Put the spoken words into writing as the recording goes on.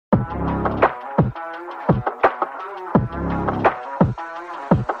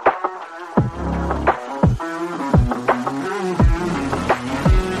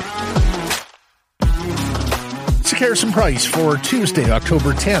Paterson Price for Tuesday,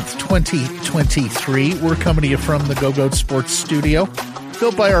 October 10th, 2023. We're coming to you from the Go-Goat Sports Studio,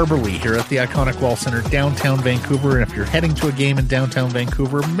 built by Arbor Lee here at the iconic Wall Center, downtown Vancouver. And if you're heading to a game in downtown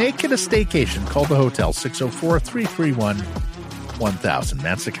Vancouver, make it a staycation. Call the hotel, 604-331-1000.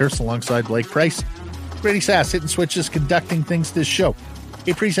 Matt Sekerson alongside Blake Price. Grady Sass hitting switches, conducting things this show.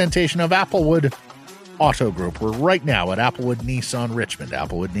 A presentation of Applewood Auto Group. We're right now at Applewood Nissan Richmond,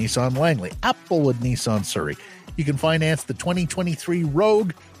 Applewood Nissan Langley, Applewood Nissan Surrey. You can finance the 2023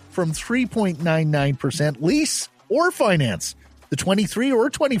 Rogue from 3.99% lease or finance the 23 or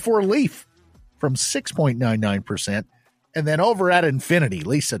 24 Leaf from 6.99%. And then over at Infinity,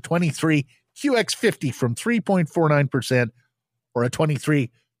 lease a 23 QX50 from 3.49% or a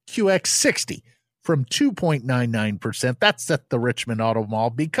 23 QX60 from 2.99%. That's at the Richmond Auto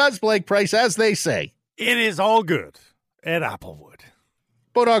Mall because, Blake Price, as they say, it is all good at Applewood.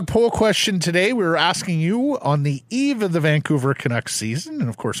 Bodog poll question today. We were asking you on the eve of the Vancouver Canucks season and,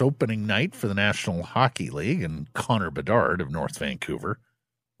 of course, opening night for the National Hockey League and Connor Bedard of North Vancouver.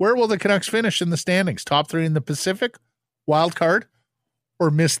 Where will the Canucks finish in the standings? Top three in the Pacific, wild card,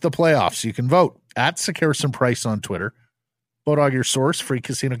 or miss the playoffs? You can vote at Sekerson Price on Twitter. Bodog, your source, free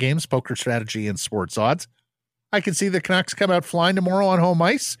casino games, poker strategy, and sports odds. I can see the Canucks come out flying tomorrow on home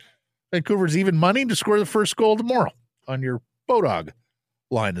ice. Vancouver's even money to score the first goal tomorrow on your Bodog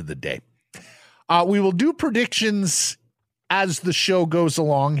line of the day. We will do predictions as the show goes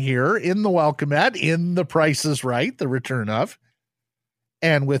along here in the Welcome At, in the Price is Right, the return of,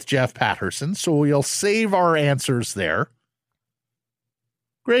 and with Jeff Paterson. So we'll save our answers there.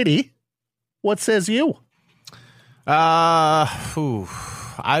 Grady, what says you? I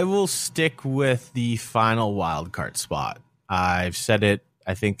will stick with the final wild card spot. I've said it,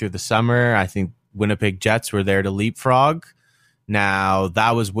 I think, through the summer. I think Winnipeg Jets were there to leapfrog. Now,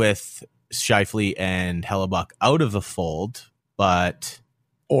 that was with Scheifele and Hellebuck out of the fold, but...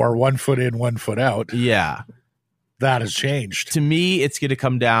 Or 1 foot in, 1 foot out. Yeah. That has changed. To me, it's going to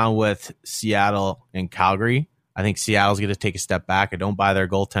come down with Seattle and Calgary. I think Seattle's going to take a step back. I don't buy their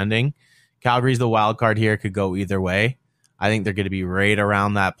goaltending. Calgary's the wild card here. Could go either way. I think they're going to be right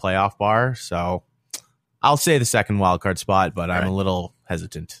around that playoff bar. So I'll say the second wild card spot, but I'm a little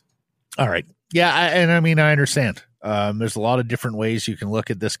hesitant. All right. Yeah, I understand. There's a lot of different ways you can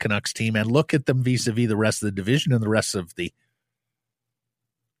look at this Canucks team and look at them vis-a-vis the rest of the division and the rest of the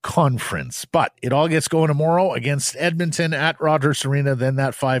conference. But it all gets going tomorrow against Edmonton at Rogers Arena, then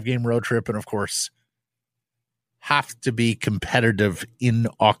that 5-game road trip, and of course, have to be competitive in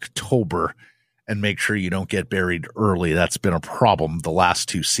October and make sure you don't get buried early. That's been a problem the last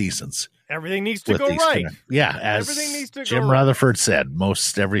 2 seasons. Everything needs to go right. Yeah, as Jim Rutherford said,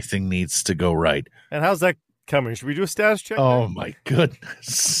 most everything needs to go right. And how's that coming? Should we do a status check? Oh, my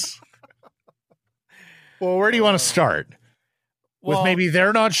goodness. Well, where do you want to start? With maybe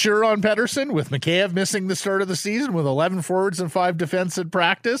they're not sure on Paterson, with Mikheyev missing the start of the season, with 11 forwards and 5 defense in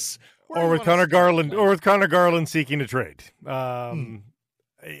practice, or with Connor Garland, seeking a trade.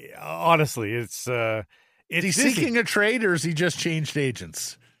 Honestly, it's is he seeking a trade, or has he just changed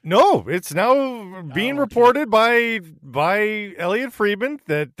agents? No, it's now being reported by Elliot Friedman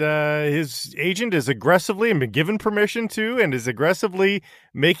that his agent is aggressively and been given permission to and is aggressively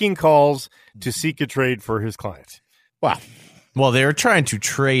making calls to seek a trade for his client. Wow. Well, they were trying to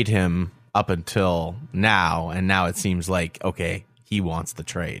trade him up until now, and now it seems like, okay, he wants the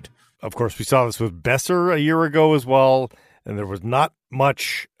trade. Of course, we saw this with Besser a year ago as well, and there was not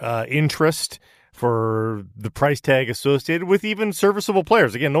much interest for the price tag associated with even serviceable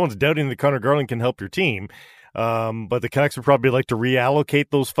players. Again, no one's doubting that Connor Garland can help your team, but the Canucks would probably like to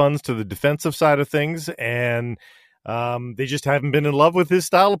reallocate those funds to the defensive side of things, and they just haven't been in love with his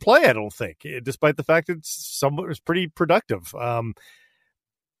style of play, I don't think, despite the fact that it's pretty productive.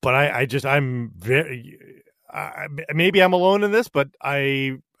 But I'm very... maybe I'm alone in this, but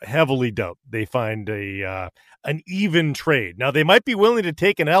I heavily doubt they find an even trade. Now, they might be willing to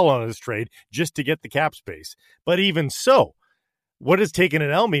take an L on this trade just to get the cap space. But even so, what does taking an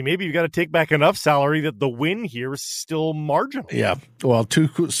L mean? Maybe you've got to take back enough salary that the win here is still marginal. Yeah. Well,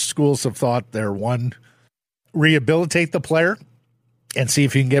 2 schools of thought there. One, rehabilitate the player and see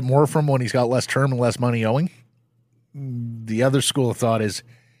if you can get more from him when he's got less term and less money owing. The other school of thought is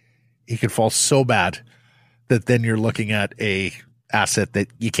he could fall so bad that then you're looking at a asset that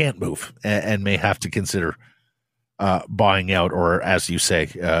you can't move and may have to consider buying out, or as you say,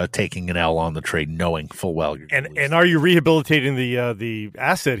 taking an L on the trade, knowing full well you're going to lose. And are you rehabilitating the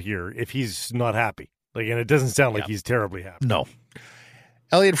asset here if he's not happy? And it doesn't sound like he's terribly happy. No.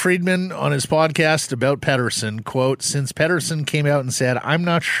 Elliot Friedman on his podcast about Paterson, quote, since Paterson came out and said, I'm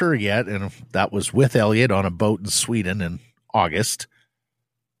not sure yet, and that was with Elliot on a boat in Sweden in August,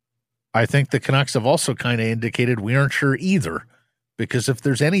 I think the Canucks have also kind of indicated we aren't sure either, because if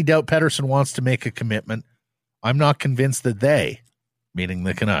there's any doubt Paterson wants to make a commitment, I'm not convinced that they, meaning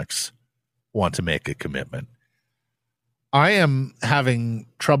the Canucks, want to make a commitment. I am having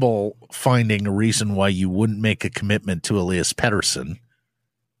trouble finding a reason why you wouldn't make a commitment to Elias Paterson.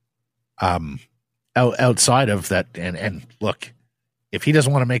 Outside of that, and look, if he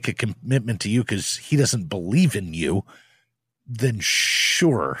doesn't want to make a commitment to you because he doesn't believe in you, then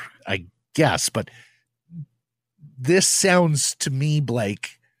sure, I guess. But this sounds to me,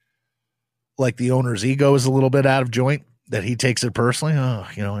 Blake, like the owner's ego is a little bit out of joint, that he takes it personally. Oh,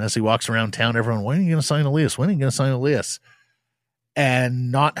 as he walks around town, everyone, when are you going to sign Elias? When are you going to sign Elias?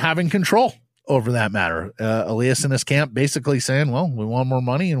 And not having control over that matter. Elias and his camp basically saying, well, we want more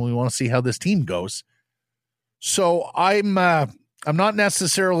money and we want to see how this team goes. So I'm not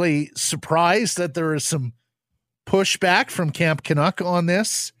necessarily surprised that there is some pushback from Camp Canuck on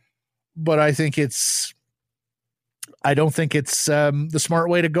this, but I don't think it's the smart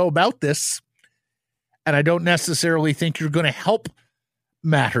way to go about this. And I don't necessarily think you're going to help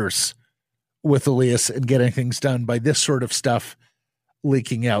matters with Elias and getting things done by this sort of stuff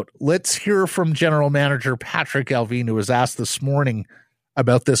leaking out. Let's hear from General Manager Patrick Allvin, who was asked this morning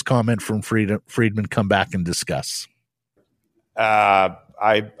about this comment from Friedman. Come back and discuss. I'm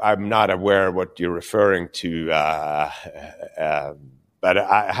not aware what you're referring to, but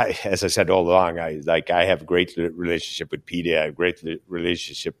I, as I said all along, I have a great relationship with Petey. I have a great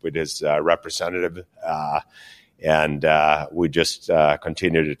relationship with his representative, and we just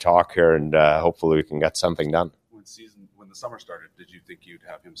continue to talk here, and hopefully we can get something done. When the summer started, did you think you'd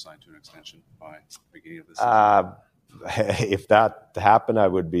have him signed to an extension by the beginning of the season? If that happened, I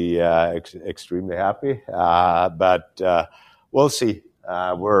would be extremely happy. But we'll see.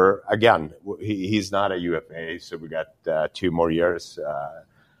 He's not a UFA, so we got 2 more years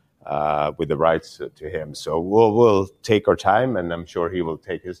with the rights to him. So we'll take our time, and I'm sure he will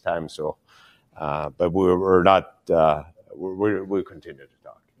take his time. So, but we're not. We'll continue to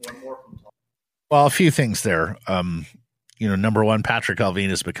talk. One more from Tom. Well, a few things there. Number one, Patrick Allvin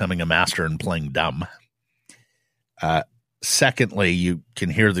is becoming a master in playing dumb. Secondly, you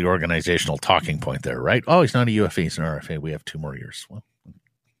can hear the organizational talking point there, right? Oh, he's not a UFA, he's an RFA. We have 2 more years. Well,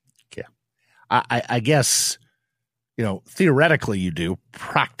 yeah. I guess, theoretically you do.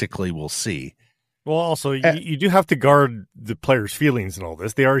 Practically, we'll see. Well, also, you do have to guard the players' feelings in all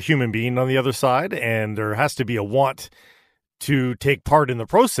this. They are a human being on the other side, and there has to be a want to take part in the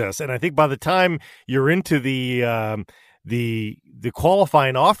process. And I think by the time you're into the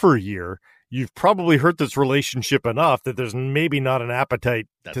qualifying offer year, you've probably hurt this relationship enough that there's maybe not an appetite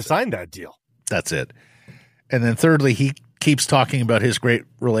to sign that deal. That's it. And then thirdly, he keeps talking about his great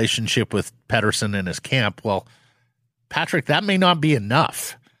relationship with Paterson and his camp. Well, Patrick, that may not be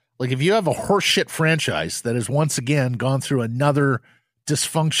enough. Like, if you have a horseshit franchise that has once again gone through another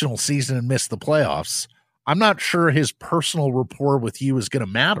dysfunctional season and missed the playoffs, I'm not sure his personal rapport with you is going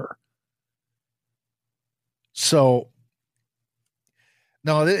to matter. So,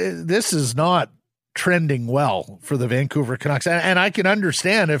 no, this is not trending well for the Vancouver Canucks. And I can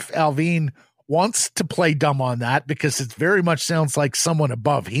understand if Allvin wants to play dumb on that, because it very much sounds like someone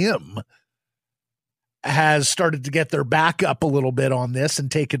above him has started to get their back up a little bit on this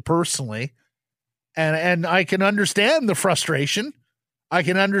and take it personally. And I can understand the frustration. I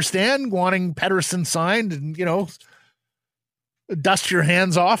can understand wanting Paterson signed and, dust your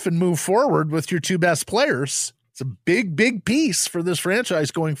hands off and move forward with your 2 best players. It's a big, big piece for this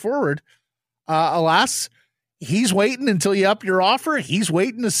franchise going forward. Alas, he's waiting until you up your offer. He's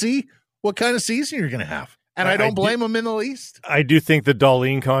waiting to see what kind of season you're going to have. And I don't blame him in the least. I do think the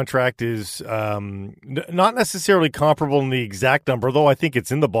Dahlin contract is not necessarily comparable in the exact number, though I think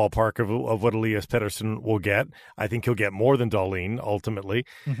it's in the ballpark of what Elias Paterson will get. I think he'll get more than Dahlin ultimately.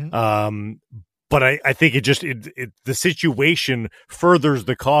 Mm-hmm. But I think the situation furthers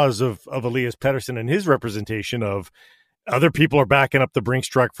the cause of Elias Paterson and his representation of other people are backing up the Brinks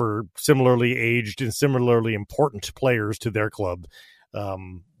truck for similarly aged and similarly important players to their club.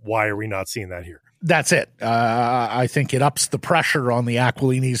 Why are we not seeing that here? That's it. I think it ups the pressure on the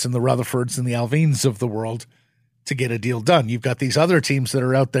Aquilinis and the Rutherfords and the Allvins of the world to get a deal done. You've got these other teams that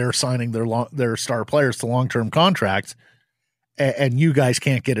are out there signing their star players to long-term contracts, and you guys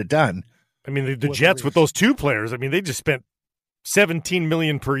can't get it done. I mean, the Jets with those 2 players, I mean, they just spent $17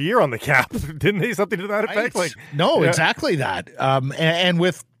 million per year on the cap, didn't they? Something to that effect. Right. No, exactly that. And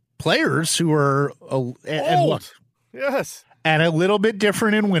with players who are old. Yes. And a little bit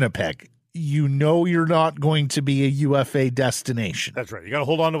different in Winnipeg. You know you're not going to be a UFA destination. That's right. You got to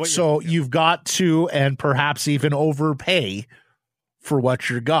hold on to what you've got to, and perhaps even overpay for what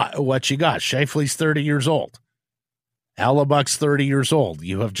you got. Scheifele's 30 years old. Hellebuck's 30 years old.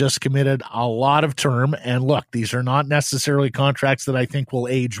 You have just committed a lot of term. And look, these are not necessarily contracts that I think will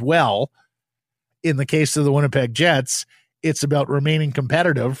age well. In the case of the Winnipeg Jets, it's about remaining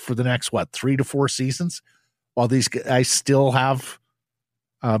competitive for the next, 3 to 4 seasons, while these guys still have,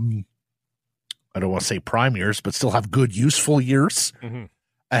 I don't want to say prime years, but still have good, useful years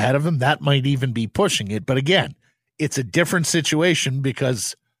ahead of them. That might even be pushing it. But again, it's a different situation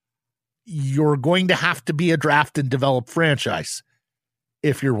because you're going to have to be a draft and develop franchise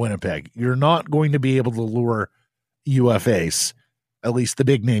if you're Winnipeg. You're not going to be able to lure UFAs, at least the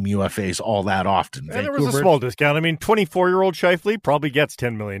big name UFAs, all that often. And there was a small discount. I mean, 24-year-old Scheifele probably gets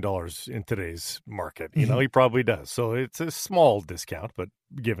 $10 million in today's market. You know, he probably does. So it's a small discount, but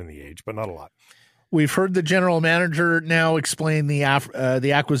given the age, but not a lot. We've heard the general manager now explain the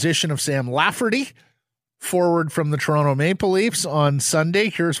acquisition of Sam Lafferty, forward from the Toronto Maple Leafs, on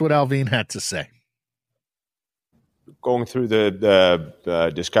Sunday. Here's what Alvin had to say. Going through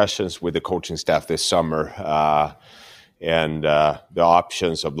the discussions with the coaching staff this summer, and the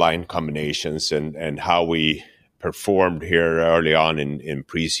options of line combinations and how we performed here early on in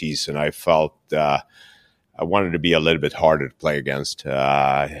preseason, I felt I wanted to be a little bit harder to play against,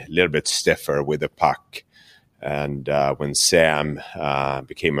 a little bit stiffer with the puck. And when Sam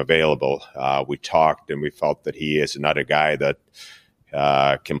became available, we talked and we felt that he is another guy that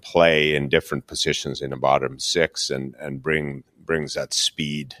can play in different positions in the bottom six and brings that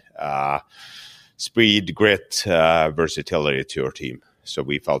speed, grit, versatility to our team. So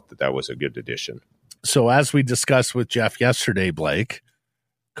we felt that was a good addition. So as we discussed with Jeff yesterday, Blake,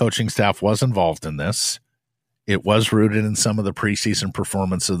 coaching staff was involved in this. It was rooted in some of the preseason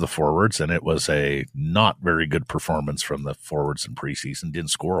performance of the forwards, and it was a not very good performance from the forwards in preseason. Didn't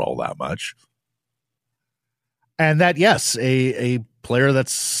score all that much. And that, yes, a player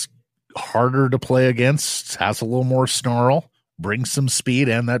that's harder to play against, has a little more snarl, brings some speed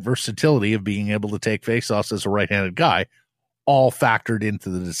and that versatility of being able to take faceoffs as a right-handed guy, all factored into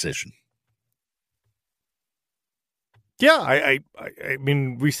the decision. Yeah, I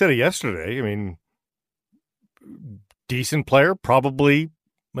mean, we said it yesterday. I mean, decent player, probably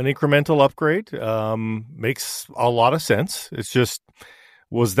an incremental upgrade. Makes a lot of sense. It's just,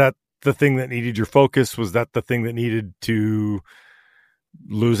 was that the thing that needed your focus? Was that the thing that needed to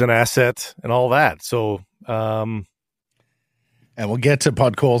lose an asset and all that? So, and we'll get to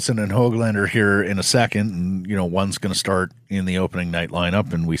Podkolzin and Höglander here in a second. And, you know, one's going to start in the opening night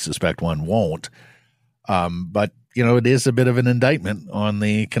lineup, and we suspect one won't. But, you know, it is a bit of an indictment on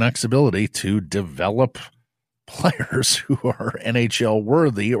the Canucks' ability to develop players who are NHL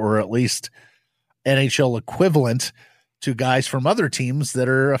worthy, or at least NHL equivalent to guys from other teams that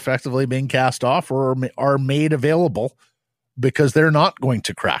are effectively being cast off or are made available because they're not going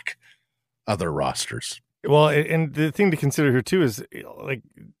to crack other rosters. Well, and the thing to consider here too is, like,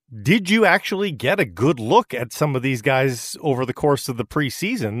 did you actually get a good look at some of these guys over the course of the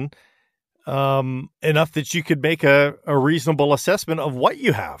preseason, enough that you could make a reasonable assessment of what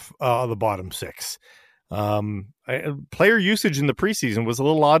you have on the bottom six? Player usage in the preseason was a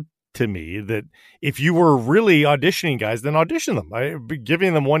little odd to me, that if you were really auditioning guys, then audition them.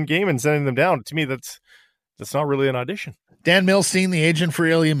 Giving them one game and sending them down, to me, that's not really an audition. Dan Milstein, the agent for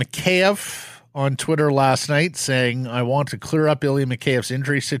Ilya Mikheyev, on Twitter last night saying, I want to clear up Ilya Mikheyev's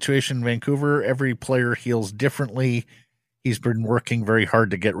injury situation in Vancouver. Every player heals differently. He's been working very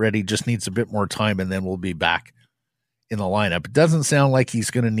hard to get ready, just needs a bit more time, and then we'll be back in the lineup. It doesn't sound like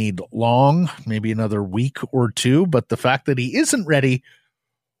he's going to need long, maybe another week or two, but the fact that he isn't ready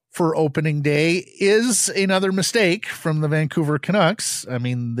for opening day is another mistake from the Vancouver Canucks. I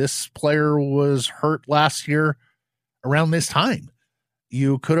mean, this player was hurt last year around this time.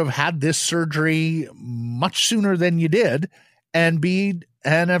 You could have had this surgery much sooner than you did and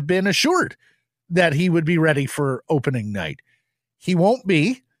have been assured that he would be ready for opening night. He won't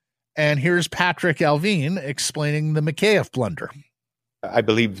be. And here's Patrick Alvin explaining the Mikheyev blunder. I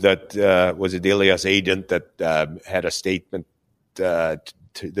believe that was Ilya's agent that had a statement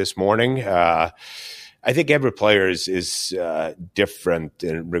this morning. I think every player is different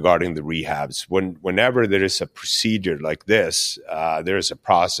regarding the rehabs. Whenever there is a procedure like this, there is a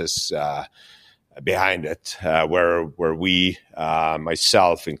process behind it where we,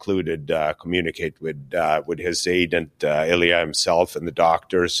 myself included, communicate with his agent, Ilya himself, and the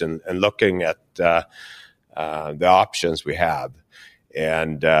doctors, and looking at the options we have.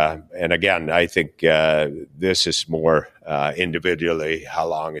 And again, I think this is more individually how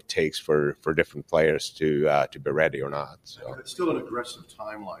long it takes for different players to be ready or not. So it's still an aggressive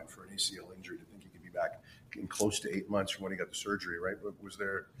timeline for an ACL injury to think he could be back in close to 8 months from when he got the surgery, right? Was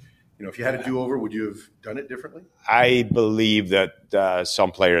there, if you had a do-over, would you have done it differently? I believe that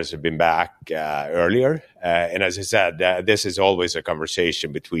some players have been back earlier. And as I said, this is always a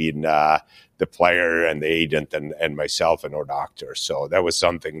conversation between the player and the agent and myself and our doctor. So that was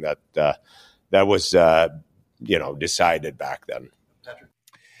something that was, decided back then.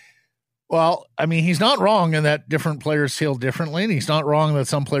 Well, I mean, he's not wrong in that different players heal differently, and he's not wrong that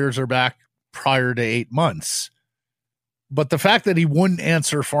some players are back prior to 8 months. But the fact that he wouldn't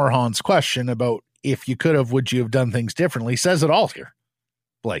answer Farhan's question about if you could have, would you have done things differently, says it all here.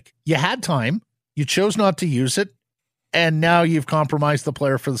 Blake, you had time, you chose not to use it, and now you've compromised the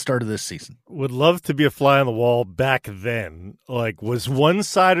player for the start of this season. Would love to be a fly on the wall back then. Like, was one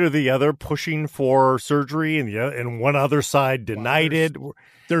side or the other pushing for surgery and one other side denied it?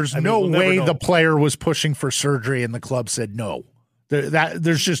 There's no way the player was pushing for surgery and the club said no.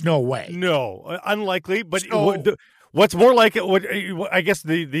 There's just no way. No, unlikely. But what's more like it, I guess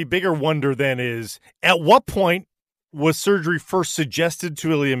the bigger wonder then is, at what point was surgery first suggested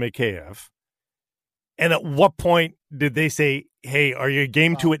to Ilya Mikheyev? And at what point did they say, hey, are you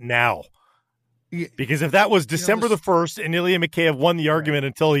game to it now? Because if that was December the 1st and Ilya Mikheyev won the argument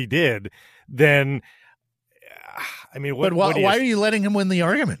until he did, then, I mean, why are you letting him win the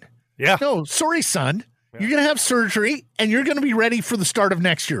argument? Yeah. No, sorry, son. Yeah. You're going to have surgery and you're going to be ready for the start of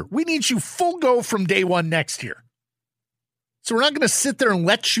next year. We need you full go from day one next year. So we're not going to sit there and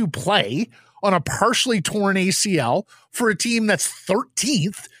let you play on a partially torn ACL for a team that's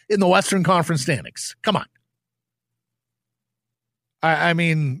 13th in the Western Conference standings. Come on. I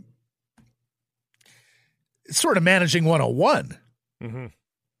mean, it's sort of managing 101. Mm-hmm.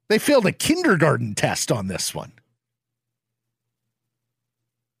 They failed a kindergarten test on this one.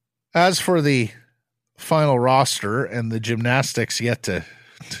 As for the final roster and the gymnastics yet to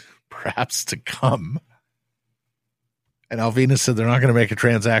perhaps to come, and Alvina said they're not going to make a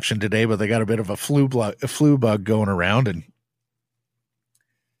transaction today, but they got a bit of a flu bug going around, and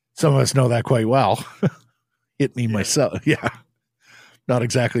some of us know that quite well. Hit me myself. Yeah. Not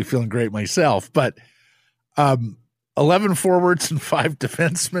exactly feeling great myself, but 11 forwards and 5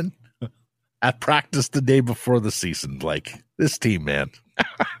 defensemen at practice the day before the season. Like, this team, man.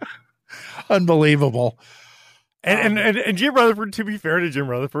 Unbelievable. And Jim Rutherford, to be fair to Jim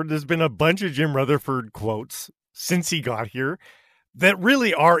Rutherford, there's been a bunch of Jim Rutherford quotes since he got here that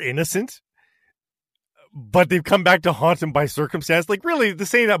really are innocent, but they've come back to haunt him by circumstance. Like, really, the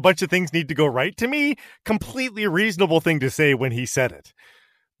saying that a bunch of things need to go right, to me, completely reasonable thing to say when he said it.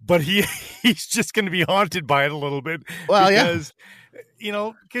 But he's just going to be haunted by it a little bit. Well, because,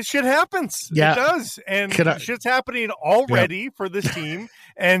 because shit happens. Yeah. It does. And shit's happening already for this team.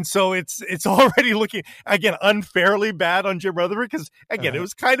 And so it's already looking, again, unfairly bad on Jim Rutherford, because, again, it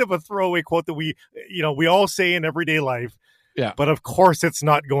was kind of a throwaway quote that we all say in everyday life. Yeah. But, of course, it's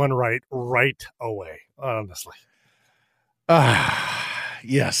not going right away, honestly.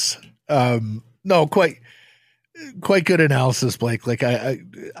 Yes. No, quite good analysis, Blake. Like,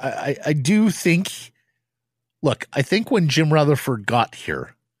 I do think, look, I think when Jim Rutherford got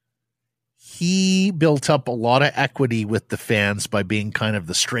here, he built up a lot of equity with the fans by being kind of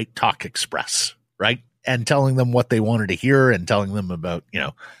the straight talk express, right? And telling them what they wanted to hear and telling them about,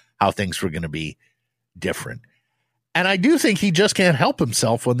 how things were going to be different. And I do think he just can't help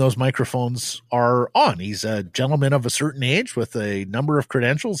himself when those microphones are on. He's a gentleman of a certain age with a number of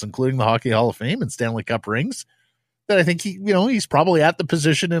credentials, including the Hockey Hall of Fame and Stanley Cup rings, that I think he's probably at the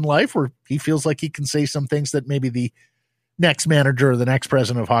position in life where he feels like he can say some things that maybe the next manager or the next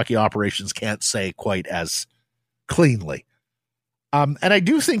president of hockey operations can't say quite as cleanly. And I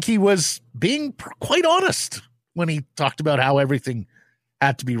do think he was being quite honest when he talked about how everything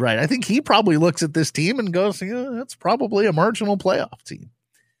had to be right. I think he probably looks at this team and goes, that's probably a marginal playoff team.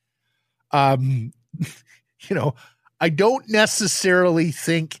 I don't necessarily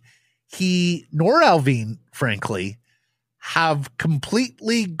think he nor Alvin, frankly, have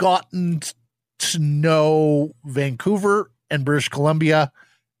completely gotten to know Vancouver and British Columbia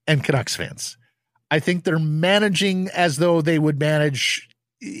and Canucks fans. I think they're managing as though they would manage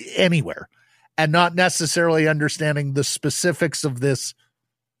anywhere and not necessarily understanding the specifics of this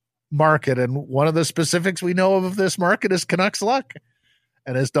market. And one of the specifics we know of this market is Canucks luck.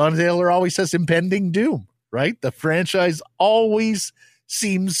 And as Don Taylor always says, impending doom, right? The franchise always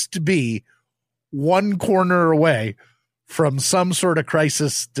seems to be one corner away from some sort of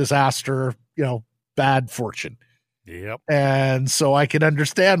crisis, disaster, bad fortune. Yep. And so I can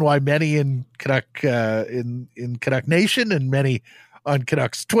understand why many in Canuck in Canuck Nation and many on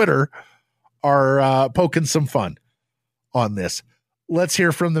Canucks Twitter are poking some fun on this. Let's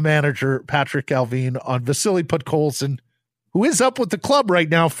hear from the manager, Patrick Alvin, on Vasily Podkolzin, who is up with the club right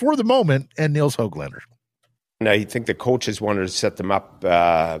now for the moment, and Nils Höglander. And I think the coaches wanted to set them up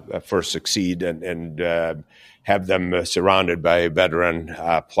for succeed and have them surrounded by veteran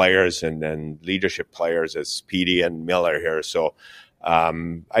players and leadership players as Petey and Miller here. So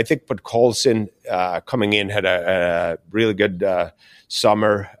I think Podkolzin coming in had a really good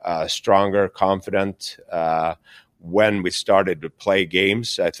summer, stronger, confident. When we started to play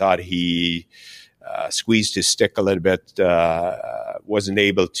games, I thought he squeezed his stick a little bit, wasn't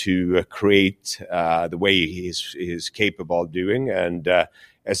able to create the way he's capable of doing. And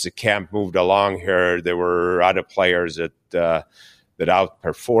as the camp moved along here, there were other players that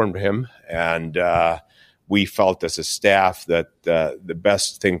outperformed him. And we felt as a staff that the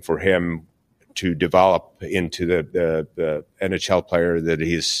best thing for him to develop into the NHL player that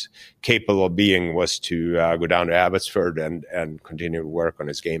he's capable of being was to go down to Abbotsford and continue to work on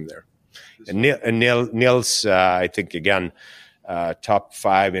his game there. And Nils, I think, again, top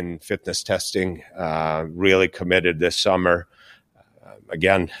 5 in fitness testing, really committed this summer.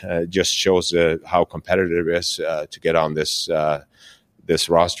 Again, just shows how competitive it is to get on this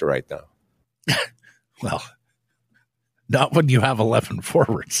roster right now. Well, not when you have 11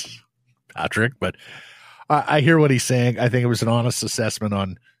 forwards, Patrick, but I hear what he's saying. I think it was an honest assessment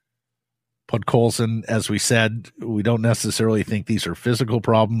on Podkolzin. As we said, we don't necessarily think these are physical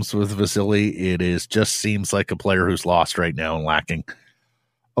problems with Vasily. It is just seems like a player who's lost right now and lacking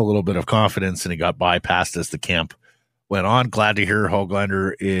a little bit of confidence, and he got bypassed as the camp went on. Glad to hear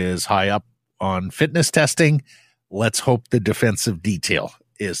Höglander is high up on fitness testing. Let's hope the defensive detail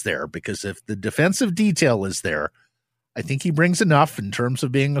is there, because if the defensive detail is there, I think he brings enough in terms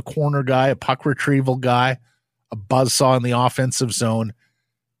of being a corner guy, a puck retrieval guy, a buzzsaw in the offensive zone,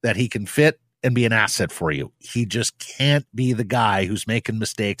 that he can fit and be an asset for you. He just can't be the guy who's making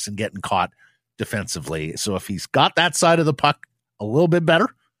mistakes and getting caught defensively. So if he's got that side of the puck a little bit better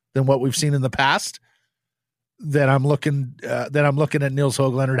than what we've seen in the past, then I'm looking at Nils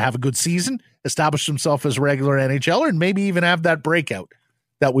Höglander to have a good season, establish himself as a regular NHLer, and maybe even have that breakout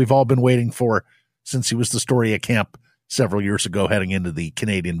that we've all been waiting for since he was the story at camp several years ago heading into the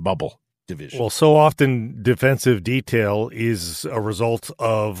Canadian bubble division. Well, so often defensive detail is a result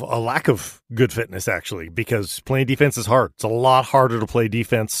of a lack of good fitness, actually, because playing defense is hard. It's a lot harder to play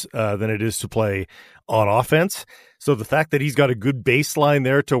defense than it is to play on offense. So the fact that he's got a good baseline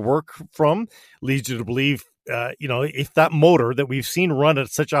there to work from leads you to believe, if that motor that we've seen run at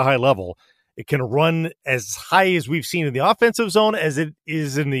such a high level, it can run as high as we've seen in the offensive zone as it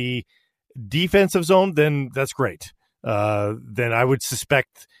is in the defensive zone, then that's great. Then I would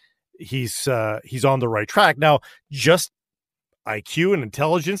suspect he's on the right track. Now, just IQ and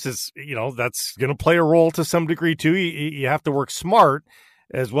intelligence is, that's going to play a role to some degree too. You have to work smart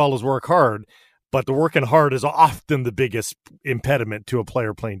as well as work hard, but the working hard is often the biggest impediment to a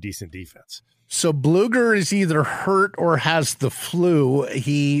player playing decent defense. So Blueger is either hurt or has the flu.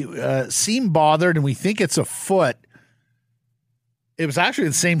 He seemed bothered, and we think it's a foot. It was actually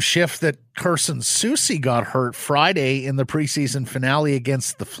the same shift that Carson Soucy got hurt Friday in the preseason finale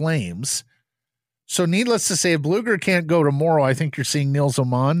against the Flames. So needless to say, if Blueger can't go tomorrow, I think you're seeing Nils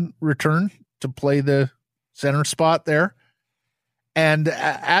Åman return to play the center spot there. And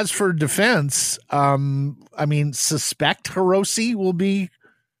as for defense, suspect Hirose will be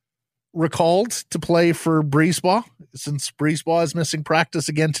recalled to play for Brisebois, since Brisebois is missing practice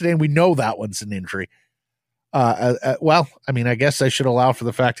again today, and we know that one's an injury. I guess I should allow for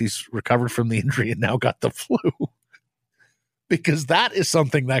the fact he's recovered from the injury and now got the flu, because that is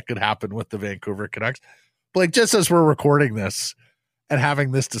something that could happen with the Vancouver Canucks. Blake, just as we're recording this and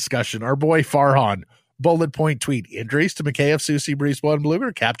having this discussion, our boy Farhan, bullet point tweet: injuries to Mikheyev, Soucy, Brisebois, and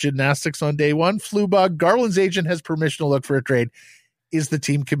Blueger, cap gymnastics on day one, flu bug, Garland's agent has permission to look for a trade. Is the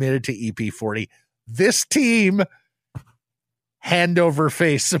team committed to EP40? This team, hand over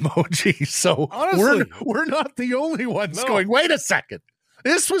face emoji. So honestly, we're not the only ones going, wait a second.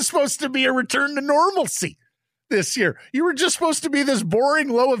 This was supposed to be a return to normalcy this year. You were just supposed to be this boring,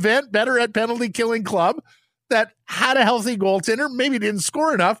 low event, better at penalty killing club that had a healthy goaltender, maybe didn't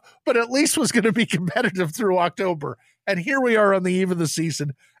score enough, but at least was going to be competitive through October. And here we are on the eve of the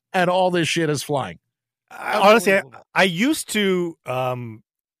season, and all this shit is flying. Honestly, I used to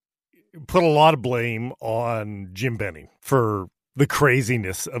put a lot of blame on Jim Benning for the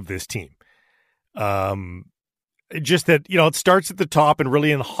craziness of this team. Just that, it starts at the top, and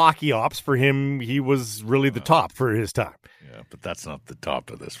really in hockey ops for him, he was really the top for his time. Yeah, but that's not the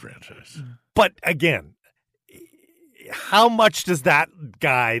top of this franchise. But again, how much does that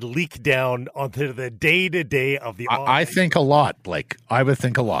guy leak down onto the day-to-day of the I think a lot, Blake. I would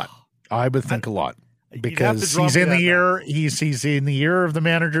think a lot. Because he's in the year. He's in the year of the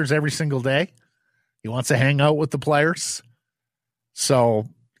managers every single day. He wants to hang out with the players. So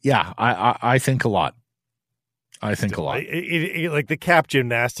yeah, I think a lot. Like the cap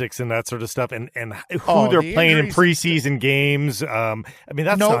gymnastics and that sort of stuff, and who they're playing in preseason games.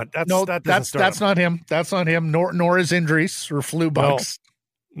 That's not him. That's not him. Nor his injuries or flu bugs.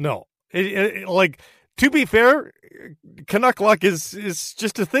 No. To be fair, Canuck luck is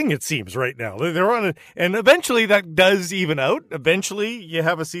just a thing. It seems right now they're on it, and eventually that does even out. Eventually, you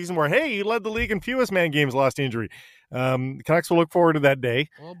have a season where you led the league in fewest man games, lost to injury. Canucks will look forward to that day.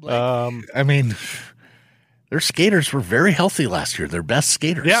 Well, their skaters were very healthy last year. Their best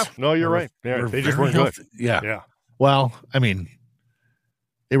skaters. Yeah, no, you're right. Yeah, they just weren't good. Yeah. Well,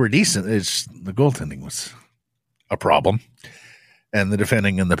 they were decent. It's the goaltending was a problem, and the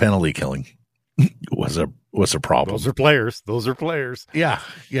defending and the penalty killing was a problem. Those are players. Yeah.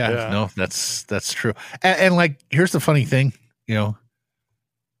 No, that's true. And here's the funny thing. I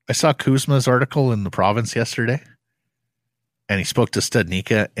saw Kuzma's article in the Province yesterday, and he spoke to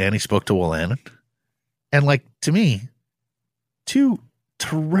Studnicka and he spoke to Wolanin. And to me, two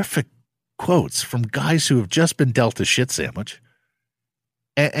terrific quotes from guys who have just been dealt a shit sandwich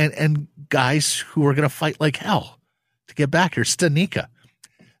and guys who are going to fight like hell to get back here. Studnicka,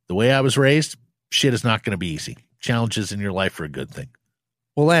 the way I was raised, shit is not going to be easy. Challenges in your life are a good thing.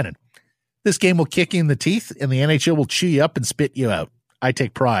 Wolanin, this game will kick you in the teeth and the NHL will chew you up and spit you out. I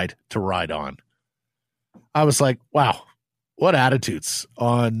take pride to ride on. I was like, wow. What attitudes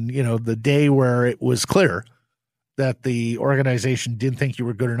on, the day where it was clear that the organization didn't think you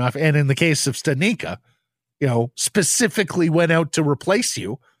were good enough. And in the case of Studnicka, specifically went out to replace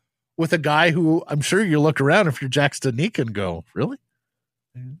you with a guy who I'm sure you look around if you're Jack Studnicka and go, really?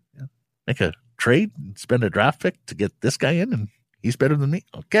 Yeah. Make a trade and spend a draft pick to get this guy in and he's better than me.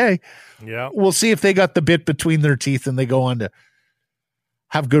 Okay. Yeah. We'll see if they got the bit between their teeth and they go on to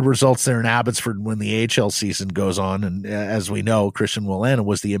have good results there in Abbotsford when the AHL season goes on. And as we know, Christian Wolanin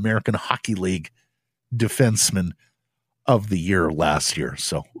was the American Hockey League defenseman of the year last year.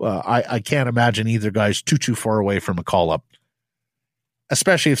 So I can't imagine either guy's too far away from a call-up,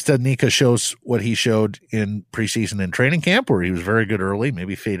 especially if Studnicka shows what he showed in preseason and training camp, where he was very good early,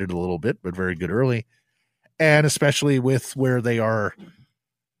 maybe faded a little bit, but very good early. And especially with where they are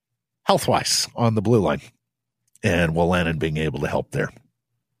health-wise on the blue line and Wolanin being able to help there.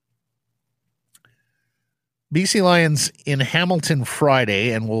 BC Lions in Hamilton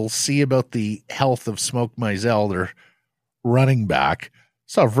Friday, and we'll see about the health of Smoke Mizell, their running back.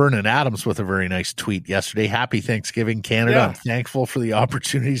 Saw Vernon Adams with a very nice tweet yesterday. Happy Thanksgiving, Canada. Yeah. I'm thankful for the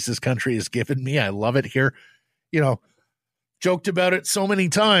opportunities this country has given me. I love it here. Joked about it so many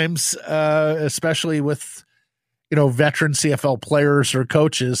times, especially with, veteran CFL players or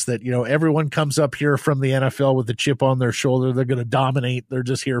coaches that, everyone comes up here from the NFL with a chip on their shoulder. They're going to dominate. They're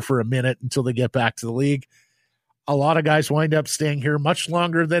just here for a minute until they get back to the league. A lot of guys wind up staying here much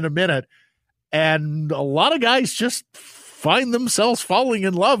longer than a minute. And a lot of guys just find themselves falling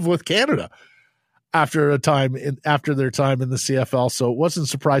in love with Canada after their time in the CFL. So it wasn't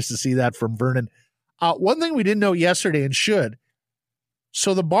surprised to see that from Vernon. One thing we didn't know yesterday and should.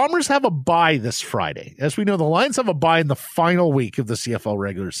 So the Bombers have a bye this Friday. As we know, the Lions have a bye in the final week of the CFL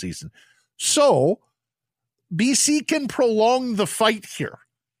regular season. So BC can prolong the fight here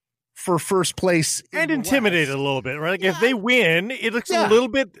for first place and intimidate it a little bit, right? If they win, it looks a little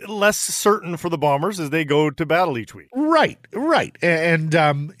bit less certain for the Bombers as they go to battle each week. Right. And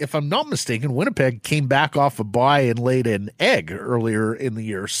if I'm not mistaken, Winnipeg came back off a bye and laid an egg earlier in the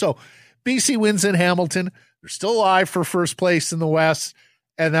year. So BC wins in Hamilton. They're still alive for first place in the West,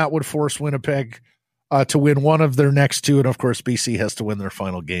 and that would force Winnipeg to win one of their next two. And, of course, BC has to win their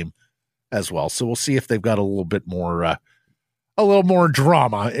final game as well. So we'll see if they've got a little bit more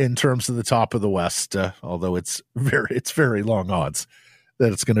drama in terms of the top of the West, although it's very long odds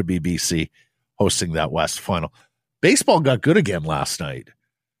that it's going to be BC hosting that West final. Baseball got good again last night,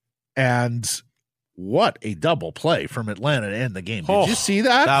 and what a double play from Atlanta to end the game. Did you see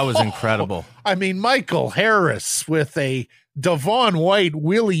that? That was incredible. Michael Harris with a Devon White,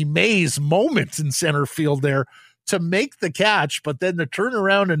 Willie Mays moment in center field there to make the catch, but then to turn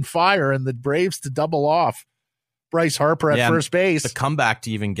around and fire and the Braves to double off Bryce Harper at first base. The comeback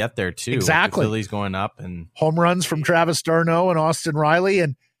to even get there, too. Exactly. The Phillies going up. And home runs from Travis d'Arnaud and Austin Riley.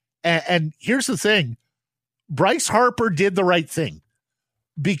 And here's the thing. Bryce Harper did the right thing,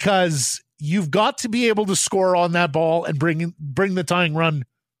 because you've got to be able to score on that ball and bring the tying run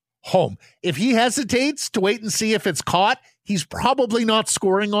home. If he hesitates to wait and see if it's caught, he's probably not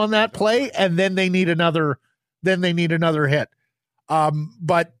scoring on that play, and then they need another hit.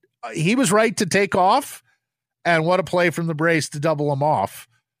 But he was right to take off, and what a play from the brace to double him off.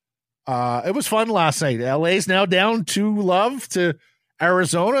 It was fun last night. LA's now down 2-0 to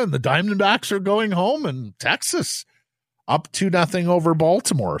Arizona, and the Diamondbacks are going home, and Texas up 2-0 over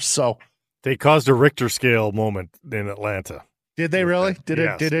Baltimore. So they caused a Richter scale moment in Atlanta. Did they really? Did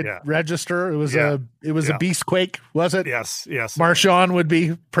it register? It was a beast quake, was it? Yes. Marshawn would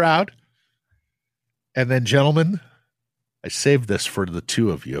be proud. And then, gentlemen, I saved this for the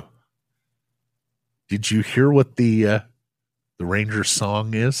two of you. Did you hear what the Rangers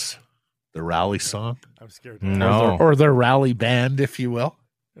song is? The rally song? I'm scared. No. Or their rally band, if you will.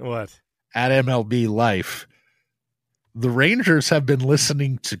 What? At MLB Life. The Rangers have been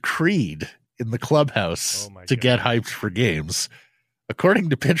listening to Creed in the clubhouse to get hyped for games. According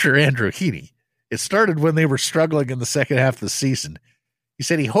to pitcher Andrew Heaney, it started when they were struggling in the second half of the season. He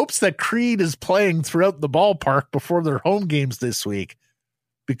said he hopes that Creed is playing throughout the ballpark before their home games this week,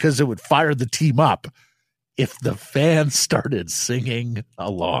 because it would fire the team up if the fans started singing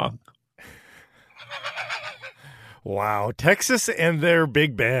along. Wow. Texas and their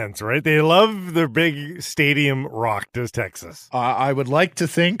big bands, right? They love their big stadium rock, does Texas. I would like to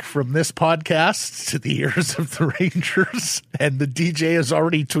think from this podcast to the ears of the Rangers, and the DJ has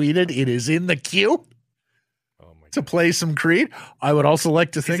already tweeted it is in the queue to play some Creed. I would also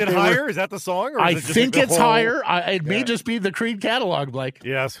like to think is it higher? Is that the song? Or I is it just think like it's higher. It may just be the Creed catalog, Blake.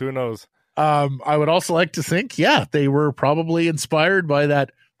 Yes, who knows? I would also like to think, they were probably inspired by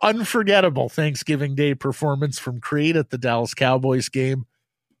that unforgettable Thanksgiving Day performance from Creed at the Dallas Cowboys game.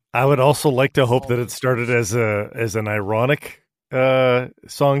 I would also like to hope that it started as an ironic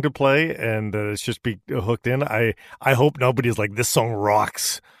song to play, and it's just be hooked in. I hope nobody's like, this song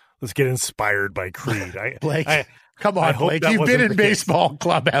rocks. Let's get inspired by Creed. Blake, come on, Blake. You've been in baseball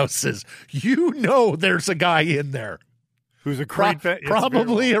clubhouses. You know there's a guy in there who's a Creed fan.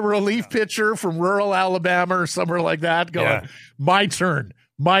 Probably a relief pitcher from rural Alabama or somewhere like that going, my turn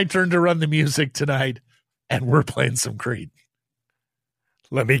to run the music tonight, and we're playing some Creed.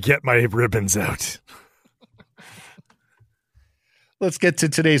 Let me get my ribbons out. Let's get to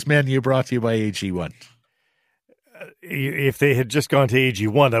today's menu, brought to you by AG1. If they had just gone to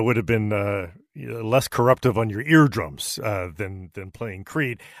AG1, that would have been less corruptive on your eardrums than playing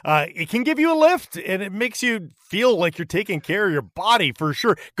Creed. It can give you a lift, and it makes you feel like you're taking care of your body for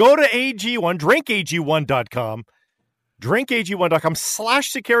sure. Go to AG1, drinkag1.com.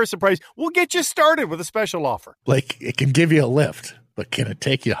 drinkag1.com/Sakara Surprise. We'll get you started with a special offer. Like, it can give you a lift, but can it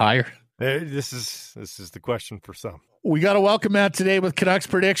take you higher? This is the question for some. We got to welcome Matt today with Canucks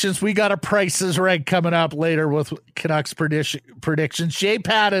predictions. We got a Prices Right coming up later with Canucks predictions. Jay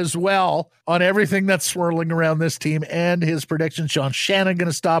Pat as well on everything that's swirling around this team and his predictions. Sean Shannon going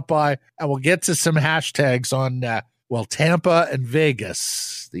to stop by, and we'll get to some hashtags on Tampa and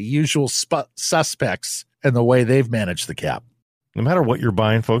Vegas, the usual suspects, and the way they've managed the cap. No matter what you're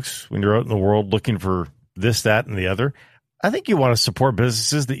buying, folks, when you're out in the world looking for this, that, and the other, I think you want to support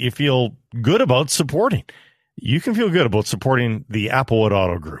businesses that you feel good about supporting. You can feel good about supporting the Applewood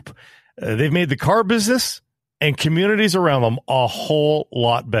Auto Group. They've made the car business and communities around them a whole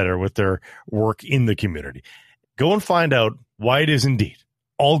lot better with their work in the community. Go and find out why it is indeed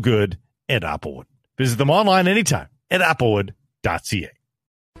all good at Applewood. Visit them online anytime at applewood.ca.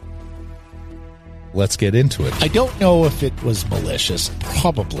 Let's get into it. I don't know if it was malicious.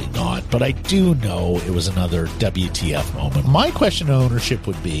 Probably not. But I do know it was another WTF moment. My question to ownership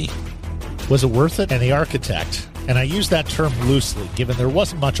would be, was it worth it? And the architect, and I use that term loosely, given there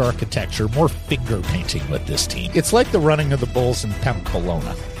wasn't much architecture, more finger painting with this team. It's like the running of the Bulls in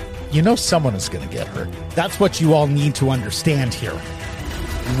Pamplona. You know someone is going to get hurt. That's what you all need to understand here,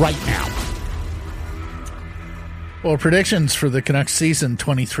 right now. Well, predictions for the Canucks season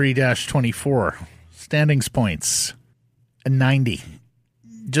 23-24. Standings points, a 90.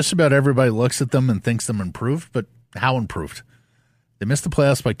 Just about everybody looks at them and thinks them improved, but how improved? They missed the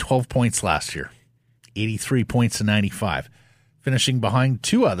playoffs by 12 points last year, 83 points to 95, finishing behind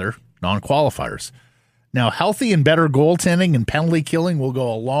two other non-qualifiers. Now, healthy and better goaltending and penalty killing will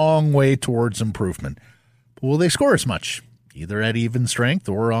go a long way towards improvement. But will they score as much, either at even strength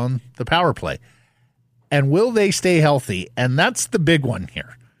or on the power play? And will they stay healthy? And that's the big one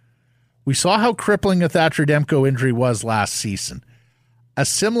here. We saw how crippling a Thatcher Demko injury was last season. A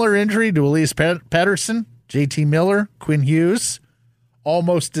similar injury to Elias Paterson, JT Miller, Quinn Hughes,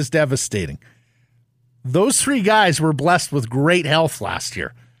 almost as devastating. Those three guys were blessed with great health last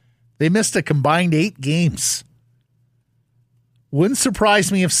year. They missed a combined 8 games. Wouldn't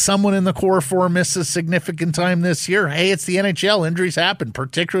surprise me if someone in the core 4 misses significant time this year. Hey, it's the NHL. Injuries happen,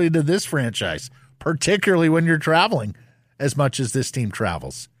 particularly to this franchise, particularly when you're traveling as much as this team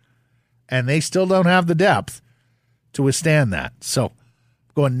travels. And they still don't have the depth to withstand that. So,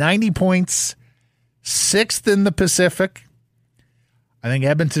 going 90 points, 6th in the Pacific. I think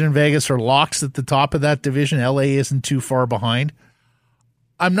Edmonton and Vegas are locks at the top of that division. LA isn't too far behind.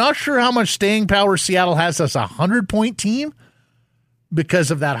 I'm not sure how much staying power Seattle has as a 100-point team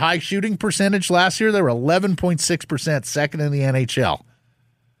because of that high shooting percentage last year. They were 11.6%, second in the NHL.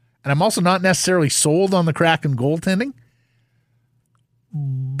 And I'm also not necessarily sold on the Kraken goaltending,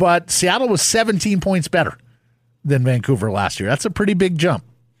 but Seattle was 17 points better than Vancouver last year. That's a pretty big jump.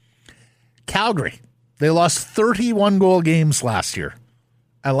 Calgary, they lost 31 goal games last year.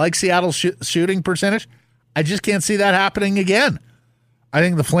 I like Seattle's shooting percentage. I just can't see that happening again. I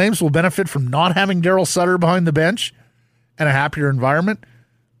think the Flames will benefit from not having Darryl Sutter behind the bench and a happier environment.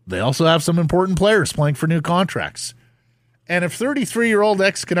 They also have some important players playing for new contracts. And if 33-year-old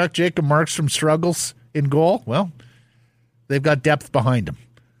ex-Canuck Jacob Markstrom struggles in goal, well, they've got depth behind him.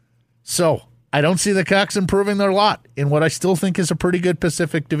 So I don't see the Canucks improving their lot in what I still think is a pretty good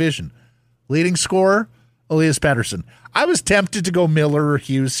Pacific division. Leading scorer, Elias Paterson. I was tempted to go Miller or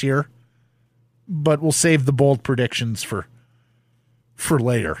Hughes here, but we'll save the bold predictions for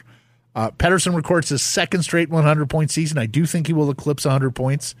later. Paterson records his second straight 100-point season. I do think he will eclipse 100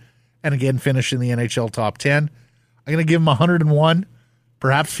 points and again finish in the NHL top 10. I'm going to give him 101,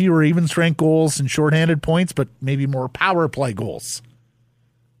 perhaps fewer even-strength goals and shorthanded points, but maybe more power play goals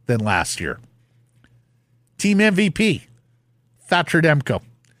than last year. Team MVP, Thatcher Demko.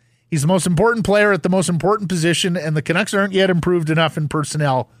 He's the most important player at the most important position, and the Canucks aren't yet improved enough in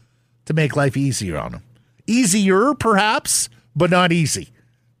personnel to make life easier on him. Easier, perhaps, but not easy.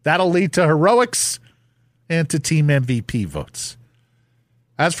 That'll lead to heroics and to team MVP votes.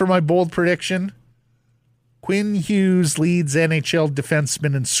 As for my bold prediction, Quinn Hughes leads NHL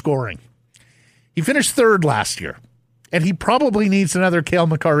defensemen in scoring. He finished 3rd last year, and he probably needs another Cale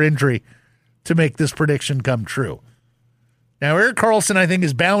Makar injury to make this prediction come true. Now, Erik Karlsson, I think,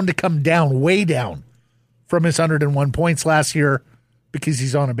 is bound to come down, way down, from his 101 points last year because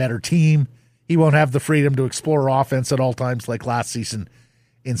he's on a better team. He won't have the freedom to explore offense at all times like last season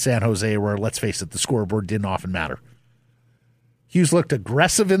in San Jose, where, let's face it, the scoreboard didn't often matter. Hughes looked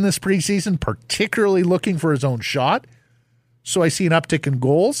aggressive in this preseason, particularly looking for his own shot. So I see an uptick in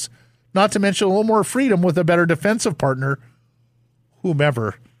goals, not to mention a little more freedom with a better defensive partner,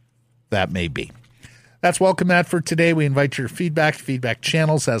 whomever that may be. That's Welcome Matt for today. We invite your feedback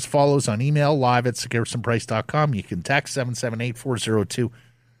channels as follows on email, live@sekeresonprice.com. You can text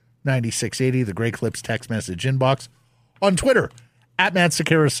 778-402-9680, the Grey Clips text message inbox. On Twitter, @Matt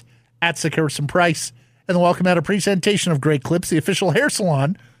Sekeres, @SekeresonPrice. And the Welcome Matt, a presentation of Grey Clips, the official hair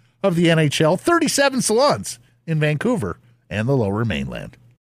salon of the NHL. 37 salons in Vancouver and the Lower Mainland.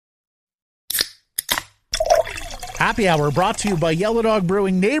 Happy Hour brought to you by Yellow Dog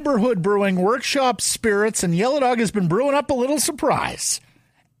Brewing, Neighborhood Brewing, Workshop Spirits, and Yellow Dog has been brewing up a little surprise.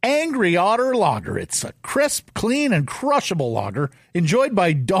 Angry Otter Lager. It's a crisp, clean, and crushable lager enjoyed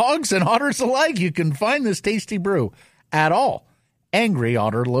by dogs and otters alike. You can find this tasty brew at all Angry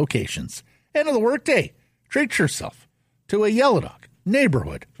Otter locations. End of the workday. Treat yourself to a Yellow Dog,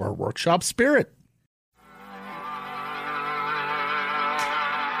 Neighborhood, or Workshop Spirit.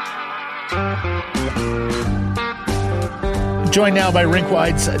 Joined now by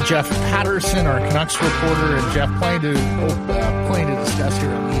Rinkwide's Jeff Paterson, our Canucks reporter, and Jeff, plenty to discuss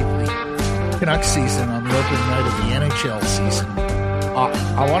here on the Canucks season on the opening night of the NHL season.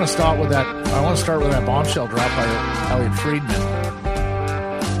 I want to start with that bombshell drop by Elliot Friedman.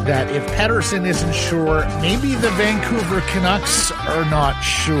 That if Paterson isn't sure, maybe the Vancouver Canucks are not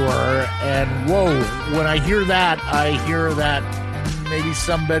sure. And whoa, when I hear that maybe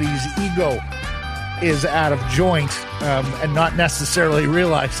somebody's ego is out of joint, and not necessarily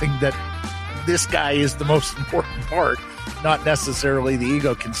realizing that this guy is the most important part, not necessarily the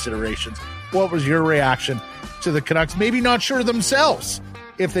ego considerations. What was your reaction to the Canucks maybe not sure themselves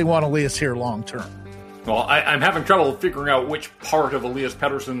if they want Elias here long term? Well, I'm having trouble figuring out which part of Elias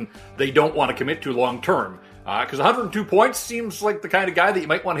Pettersson they don't want to commit to long term. Because 102 points seems like the kind of guy that you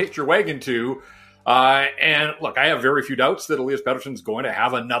might want to hitch your wagon to. And look, I have very few doubts that Elias Pettersson's going to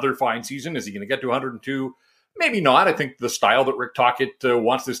have another fine season. Is he going to get to 102? Maybe not. I think the style that Rick Tocchet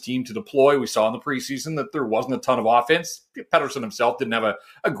wants this team to deploy, we saw in the preseason that there wasn't a ton of offense. Pettersson himself didn't have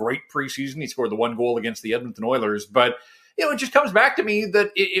a great preseason. He scored the one goal against the Edmonton Oilers. But it just comes back to me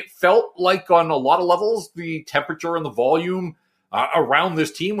that it felt like on a lot of levels, the temperature and the volume around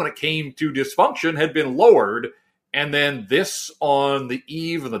this team when it came to dysfunction had been lowered. And then this on the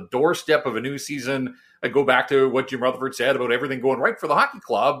eve of the doorstep of a new season, I go back to what Jim Rutherford said about everything going right for the hockey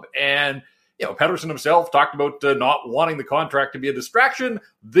club. And, Paterson himself talked about not wanting the contract to be a distraction.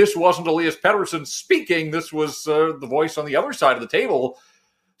 This wasn't Elias Paterson speaking. This was the voice on the other side of the table.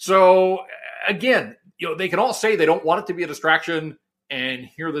 So, again, they can all say they don't want it to be a distraction. And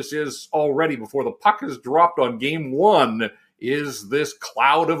here this is already before the puck is dropped on game one, is this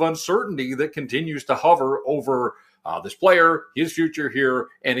cloud of uncertainty that continues to hover over this player, his future here,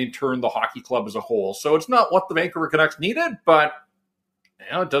 and in turn the hockey club as a whole. So it's not what the Vancouver Canucks needed, but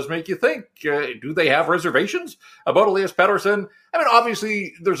it does make you think, do they have reservations about Elias Paterson? I mean,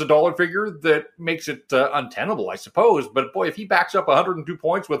 obviously there's a dollar figure that makes it untenable, I suppose, but boy, if he backs up 102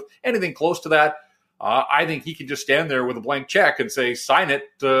 points with anything close to that, I think he can just stand there with a blank check and say, sign it,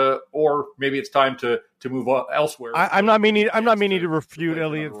 or maybe it's time to move on elsewhere. I'm not meaning to refute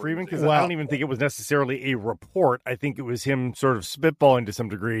Elliot Friedman, because I don't even think it was necessarily a report. I think it was him sort of spitballing to some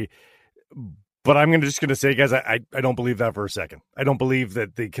degree. But I'm just going to say, guys, I don't believe that for a second. I don't believe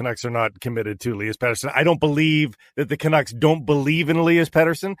that the Canucks are not committed to Elias Paterson. I don't believe that the Canucks don't believe in Elias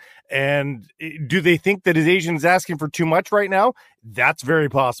Paterson. And do they think that his agent is asking for too much right now? That's very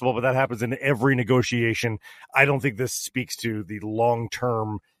possible, but that happens in every negotiation. I don't think this speaks to the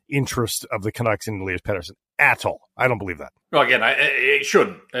long-term interest of the Canucks in Elias Paterson at all. I don't believe that. Well, again, it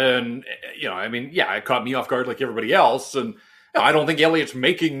shouldn't. And, it caught me off guard like everybody else. And, I don't think Elliott's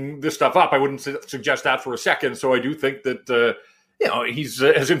making this stuff up. I wouldn't suggest that for a second. So I do think that, he's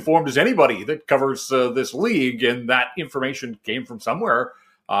as informed as anybody that covers this league, and that information came from somewhere.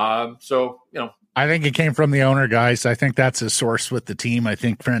 I think it came from the owner, guys. I think that's his source with the team. I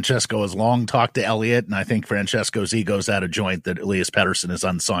think Francesco has long talked to Elliott, and I think Francesco's ego's out of joint that Elias Paterson is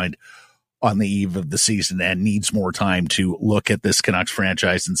unsigned on the eve of the season and needs more time to look at this Canucks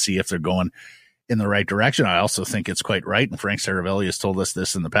franchise and see if they're going in the right direction. I also think it's quite right, and Frank Saravelli has told us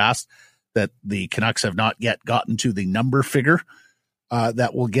this in the past, that the Canucks have not yet gotten to the number figure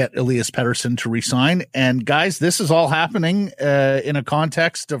that will get Elias Paterson to resign. And guys, this is all happening in a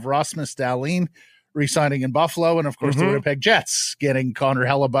context of Rasmus Dahlin resigning in Buffalo, and of course the Winnipeg Jets getting Connor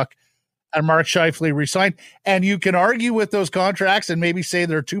Hellebuck and Mark Scheifele resigned. And you can argue with those contracts and maybe say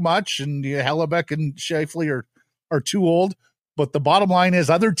they're too much, and Hellebuck and Scheifele are too old. But the bottom line is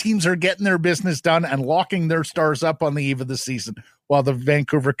other teams are getting their business done and locking their stars up on the eve of the season, while the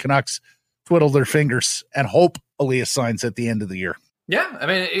Vancouver Canucks twiddle their fingers and hope Elias signs at the end of the year. Yeah, I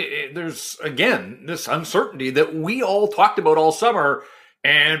mean, there's, again, this uncertainty that we all talked about all summer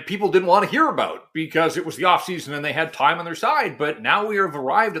and people didn't want to hear about because it was the offseason and they had time on their side. But now we have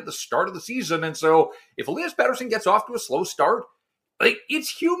arrived at the start of the season. And so if Elias Paterson gets off to a slow start, it's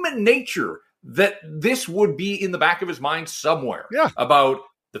human nature that this would be in the back of his mind somewhere about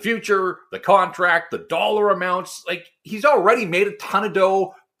the future, the contract, the dollar amounts. He's already made a ton of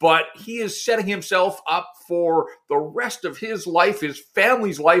dough, but he is setting himself up for the rest of his life, his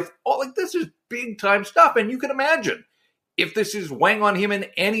family's life. This is big time stuff. And you can imagine if this is weighing on him in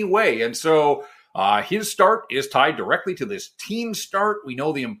any way. And so his start is tied directly to this team start. We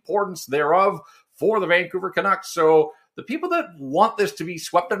know the importance thereof for the Vancouver Canucks. So the people that want this to be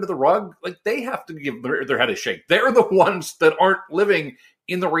swept under the rug, they have to give their head a shake. They're the ones that aren't living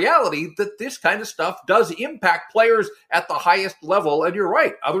in the reality that this kind of stuff does impact players at the highest level. And you're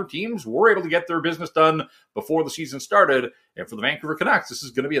right, other teams were able to get their business done before the season started. And for the Vancouver Canucks, this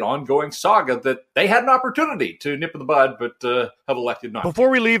is going to be an ongoing saga that they had an opportunity to nip in the bud, but have elected not. Before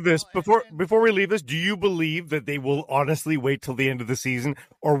we leave this, do you believe that they will honestly wait till the end of the season,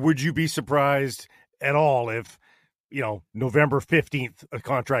 or would you be surprised at all if November 15th, a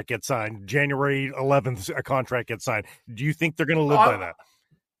contract gets signed, January 11th, a contract gets signed? Do you think they're going to live by that?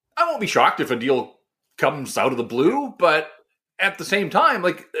 I won't be shocked if a deal comes out of the blue, but at the same time,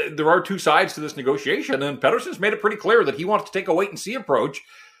 there are two sides to this negotiation, and Paterson's made it pretty clear that he wants to take a wait and see approach.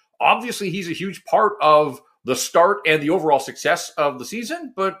 Obviously, he's a huge part of the start and the overall success of the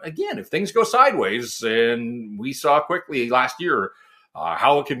season. But again, if things go sideways, and we saw quickly last year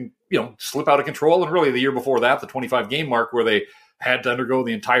how it can, slip out of control. And really the year before that, the 25 game mark where they had to undergo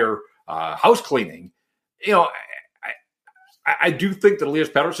the entire house cleaning. I do think that Elias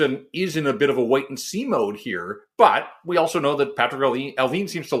Paterson is in a bit of a wait and see mode here, but we also know that Patrick Allvin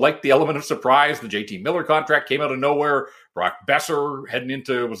seems to like the element of surprise. The JT Miller contract came out of nowhere. Brock Besser heading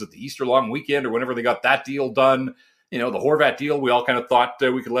into, was it the Easter long weekend or whenever they got that deal done? The Horvat deal, we all kind of thought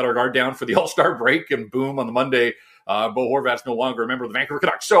we could let our guard down for the All-Star break, and boom, on the Monday, Bo Horvat's no longer a member of the Vancouver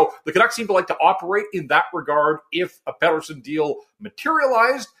Canucks. So the Canucks seem to like to operate in that regard. If a Paterson deal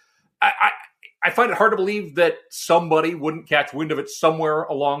materialized, I find it hard to believe that somebody wouldn't catch wind of it somewhere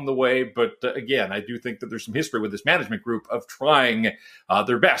along the way. But again, I do think that there's some history with this management group of trying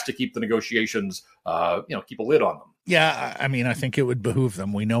their best to keep the negotiations, keep a lid on them. Yeah, I mean, I think it would behoove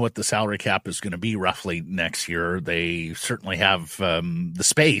them. We know what the salary cap is going to be roughly next year. They certainly have the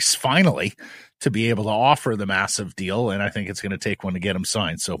space, finally, to be able to offer the massive deal, and I think it's going to take one to get them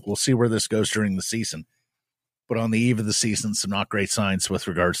signed. So we'll see where this goes during the season. But on the eve of the season, some not great signs with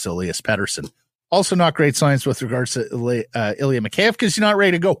regards to Elias Pettersson. Also not great signs with regards to Ilya Mikheyev because he's not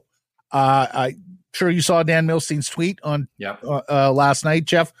ready to go. I'm sure you saw Dan Milstein's tweet on last night,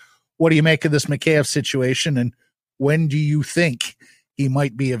 Jeff. What do you make of this Mikheyev situation, and when do you think he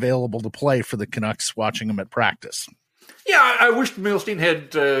might be available to play for the Canucks, watching him at practice? Yeah, I wish Milstein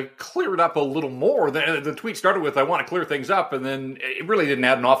had cleared up a little more. The tweet started with, I want to clear things up, and then it really didn't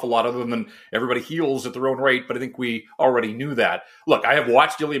add an awful lot other than everybody heals at their own rate, but I think we already knew that. Look, I have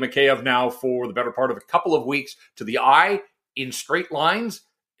watched Ilya Mikheyev now for the better part of a couple of weeks to the eye in straight lines.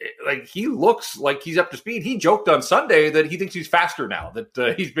 Like, he looks like he's up to speed. He joked on Sunday that he thinks he's faster now,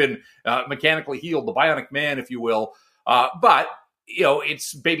 that he's been mechanically healed, the bionic man, if you will. But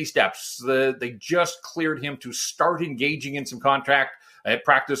it's baby steps. They just cleared him to start engaging in some contact at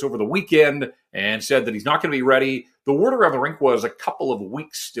practice over the weekend and said that he's not going to be ready. The word around the rink was a couple of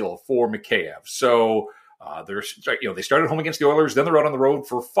weeks still for Mikheyev. So they started home against the Oilers, then they're out on the road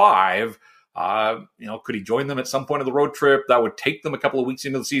for 5. Could he join them at some point of the road trip? That would take them a couple of weeks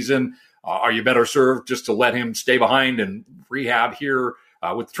into the season. Are you better served just to let him stay behind and rehab here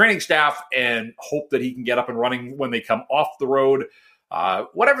with the training staff and hope that he can get up and running when they come off the road?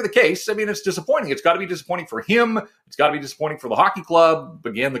 Whatever the case, I mean, it's disappointing. It's got to be disappointing for him. It's got to be disappointing for the hockey club.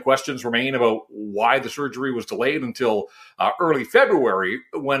 Again, the questions remain about why the surgery was delayed until early February,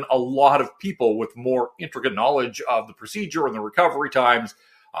 when a lot of people with more intricate knowledge of the procedure and the recovery times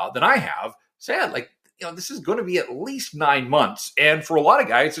than I have said, this is going to be at least 9 months. And for a lot of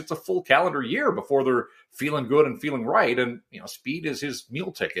guys, it's a full calendar year before they're feeling good and feeling right. And, speed is his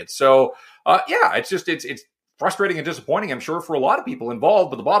meal ticket. So, it's frustrating and disappointing, I'm sure, for a lot of people involved.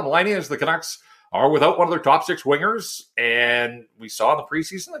 But the bottom line is the Canucks are without one of their top 6 wingers. And we saw in the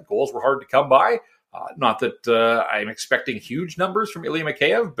preseason that goals were hard to come by. Not that I'm expecting huge numbers from Ilya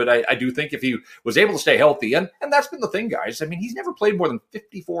Mikheyev, but I do think if he was able to stay healthy, and that's been the thing, guys. I mean, he's never played more than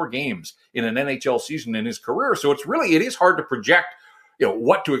 54 games in an NHL season in his career. So it is hard to project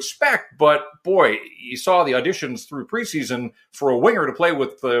what to expect. But boy, you saw the auditions through preseason for a winger to play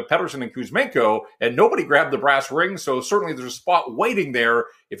with Paterson and Kuzmenko, and nobody grabbed the brass ring. So certainly there's a spot waiting there.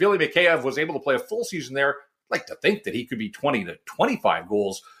 If Ilya Mikheyev was able to play a full season there, I'd like to think that he could be 20 to 25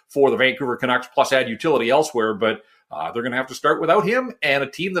 goals for the Vancouver Canucks, plus add utility elsewhere. But they're going to have to start without him. And a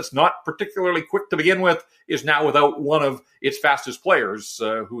team that's not particularly quick to begin with is now without one of its fastest players,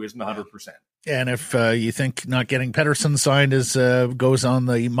 who isn't 100%. And if you think not getting Paterson signed goes on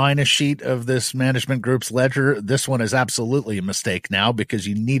the minus sheet of this management group's ledger, this one is absolutely a mistake now, because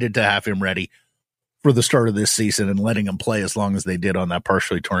you needed to have him ready for the start of this season, and letting him play as long as they did on that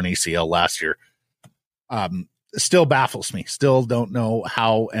partially torn ACL last year still baffles me. Still don't know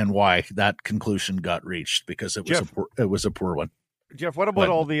how and why that conclusion got reached, because it was a poor one. Jeff, what about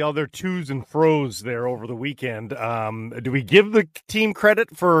all the other twos and fros there over the weekend? Do we give the team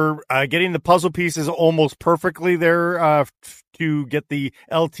credit for getting the puzzle pieces almost perfectly there to get the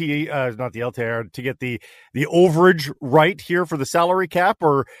not the LTR, to get the overage right here for the salary cap,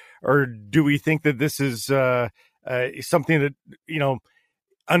 or do we think that this is something that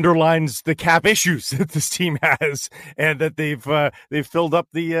underlines the cap issues that this team has, and that they've filled up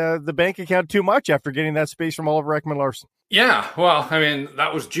the bank account too much after getting that space from Oliver Ekman-Larsson? Yeah, well, I mean,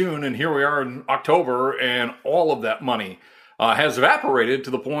 that was June, and here we are in October, and all of that money has evaporated to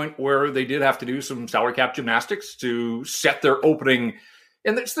the point where they did have to do some salary cap gymnastics to set their opening,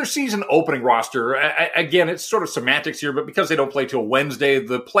 and it's their season opening roster. Again, it's sort of semantics here, but because they don't play till Wednesday,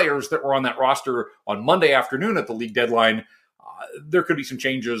 the players that were on that roster on Monday afternoon at the league deadline, there could be some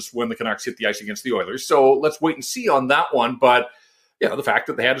changes when the Canucks hit the ice against the Oilers. So let's wait and see on that one. But the fact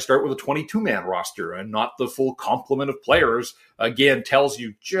that they had to start with a 22-man roster and not the full complement of players, again, tells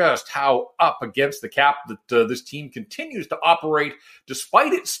you just how up against the cap that this team continues to operate,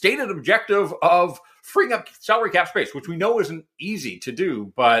 despite its stated objective of freeing up salary cap space, which we know isn't easy to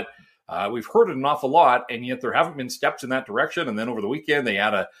do. But we've heard it an awful lot, and yet there haven't been steps in that direction. And then over the weekend, they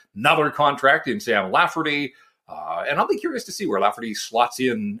had another contract in Sam Lafferty. And I'll be curious to see where Lafferty slots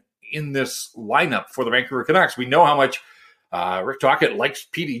in this lineup for the Vancouver Canucks. We know how much Rick Tocchet likes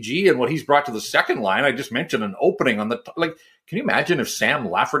PDG and what he's brought to the second line. I just mentioned an opening on the can you imagine if Sam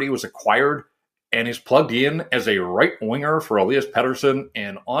Lafferty was acquired and is plugged in as a right winger for Elias Pettersson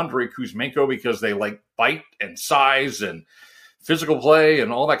and Andrei Kuzmenko because they like bite and size and physical play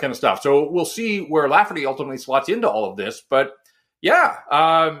and all that kind of stuff. So we'll see where Lafferty ultimately slots into all of this. But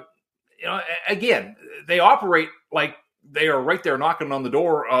yeah, again, they operate like they are right there knocking on the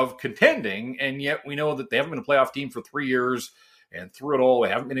door of contending, and yet we know that they haven't been a playoff team for 3 years, and through it all, they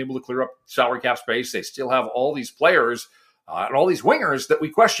haven't been able to clear up salary cap space. They still have all these players and all these wingers that we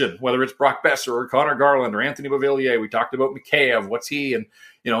question, whether it's Brock Besser or Connor Garland or Anthony Beauvillier. We talked about Mikheyev. What's he? And,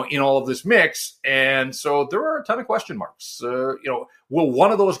 in all of this mix. And so there are a ton of question marks. Will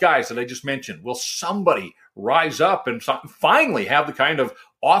one of those guys that I just mentioned, will somebody rise up and finally have the kind of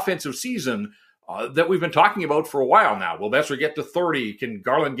offensive season that we've been talking about for a while now? Will Besser get to 30? Can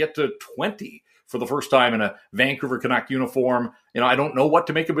Garland get to 20 for the first time in a Vancouver Canuck uniform? I don't know what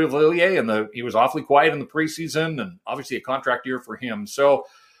to make of Beauvillier, and he was awfully quiet in the preseason, and obviously a contract year for him. So,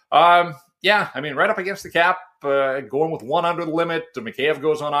 right up against the cap, going with one under the limit. Mikheyev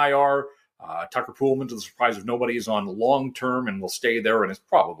goes on IR. Tucker Poolman, to the surprise of nobody, is on long-term and will stay there and is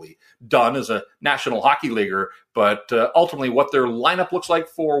probably done as a National Hockey Leaguer. But ultimately, what their lineup looks like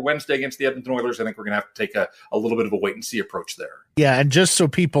for Wednesday against the Edmonton Oilers, I think we're going to have to take a little bit of a wait-and-see approach there. Yeah, and just so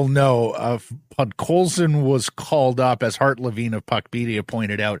people know, Podkolzin was called up, as Hart Levine of Puckpedia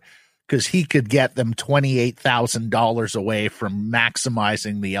pointed out, because he could get them $28,000 away from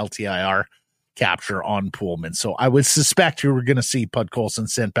maximizing the LTIR capture on Poolman. So I would suspect you were going to see Podkolzin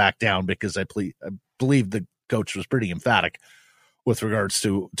sent back down, because I believe the coach was pretty emphatic with regards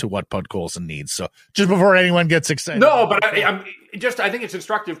to what Podkolzin needs. So just before anyone gets excited. No, but I think it's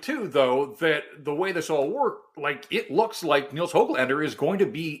instructive too, though, that the way this all worked, it looks like Nils Höglander is going to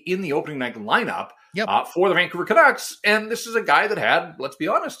be in the opening night lineup for the Vancouver Canucks. And this is a guy that had, let's be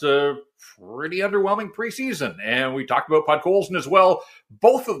honest, a pretty underwhelming preseason. And we talked about Podkolzin as well.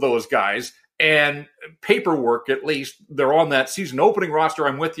 Both of those guys, and paperwork, at least, they're on that season opening roster.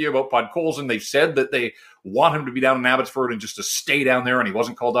 I'm with you about Podkolzin. They've said that they want him to be down in Abbotsford and just to stay down there, and he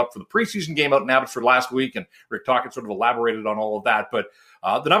wasn't called up for the preseason game out in Abbotsford last week, and Rick Tocchet sort of elaborated on all of that. But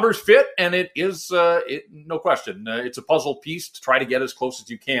the numbers fit, and it is, no question, it's a puzzle piece to try to get as close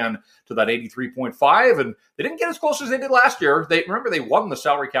as you can to that 83.5, and they didn't get as close as they did last year. Remember, they won the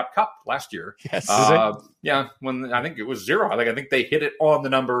Salary Cap Cup last year. Yes. When I think it was 0. I think they hit it on the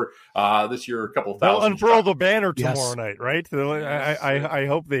number this year, a couple of thousand. They'll unfurl the banner tomorrow night, right? I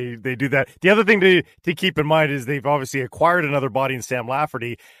hope they do that. The other thing to keep in mind is they've obviously acquired another body in Sam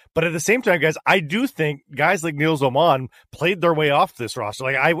Lafferty. But at the same time, guys, I do think guys like Nils Åman played their way off this roster.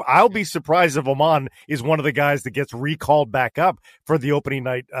 I'll be surprised if Åman is one of the guys that gets recalled back up for the opening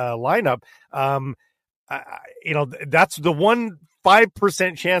night lineup. That's the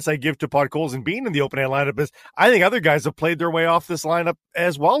 5% chance I give to Podkolzin being in the opening night lineup, is I think other guys have played their way off this lineup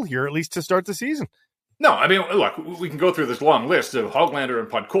as well here, at least to start the season. No, look, we can go through this long list of Höglander and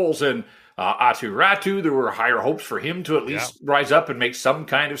Podkolzin. Atu Ratu, there were higher hopes for him to at least rise up and make some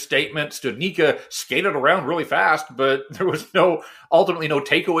kind of statement. Studnicka skated around really fast, but there was ultimately no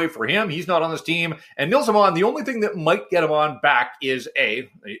takeaway for him. He's not on this team. And Nils Åman, the only thing that might get him on back is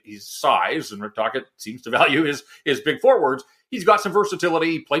his size, and Rick Tocchet seems to value his big forwards. He's got some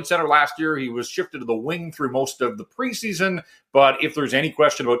versatility. He played center last year. He was shifted to the wing through most of the preseason. But if there's any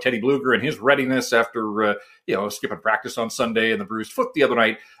question about Teddy Bluger and his readiness after skipping practice on Sunday and the bruised foot the other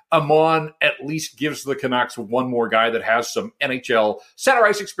night, Åman at least gives the Canucks one more guy that has some NHL center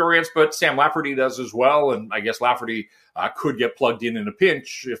ice experience, but Sam Lafferty does as well. And I guess Lafferty could get plugged in a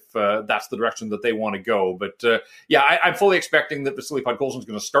pinch if that's the direction that they want to go. But I'm fully expecting that Vasily Podkolzin is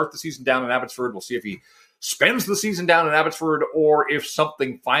going to start the season down in Abbotsford. We'll see if he spends the season down in Abbotsford or if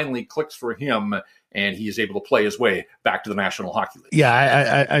something finally clicks for him and he is able to play his way back to the National Hockey League.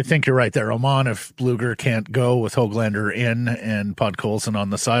 Yeah, I think you're right there, Åman, if Bluger can't go with Höglander in and Podkolzin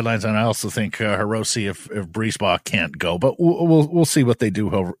on the sidelines. And I also think Hirose if Briesbach can't go. But we'll see what they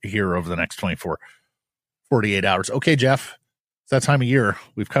do here over the next 48 hours. Okay, Jeff, it's that time of year.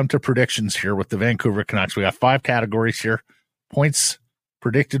 We've come to predictions here with the Vancouver Canucks. We got 5 categories here: points,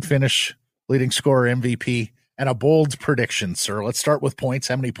 predicted finish, leading scorer, MVP, and a bold prediction, sir. Let's start with points.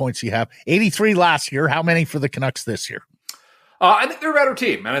 How many points do you have? 83 last year. How many for the Canucks this year? I think they're a better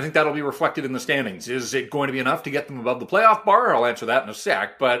team, and I think that'll be reflected in the standings. Is it going to be enough to get them above the playoff bar? I'll answer that in a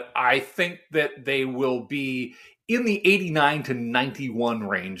sec, but I think that they will be in the 89 to 91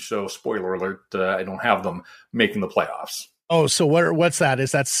 range. So, spoiler alert, I don't have them making the playoffs. Oh, so what's that?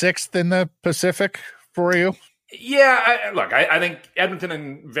 Is that 6th in the Pacific for you? Yeah, I think Edmonton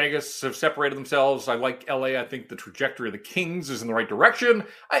and Vegas have separated themselves. I like LA. I think the trajectory of the Kings is in the right direction.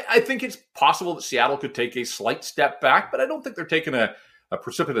 I think it's possible that Seattle could take a slight step back, but I don't think they're taking a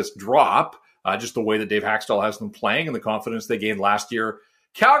precipitous drop, just the way that Dave Haxtell has them playing and the confidence they gained last year.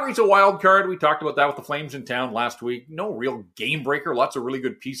 Calgary's a wild card. We talked about that with the Flames in town last week. No real game breaker. Lots of really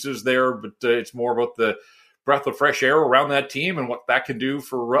good pieces there, but it's more about the breath of fresh air around that team and what that can do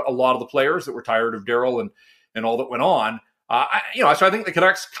for a lot of the players that were tired of Darryl and all that went on. So I think the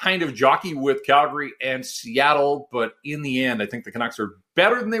Canucks kind of jockey with Calgary and Seattle, but in the end, I think the Canucks are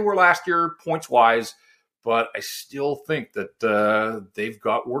better than they were last year, points-wise, but I still think that they've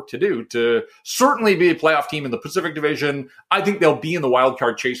got work to do to certainly be a playoff team in the Pacific Division. I think they'll be in the wild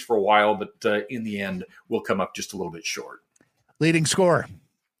card chase for a while, but in the end, will come up just a little bit short. Leading scorer.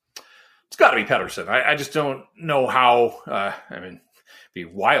 It's got to be Paterson. I just don't know how, it'd be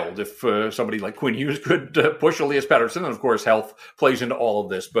wild if somebody like Quinn Hughes could push Elias Pettersson. And of course, health plays into all of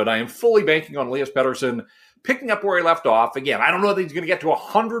this. But I am fully banking on Elias Pettersson picking up where he left off. Again, I don't know that he's going to get to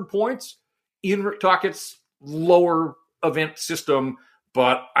 100 points in Rick Tocchet's lower event system,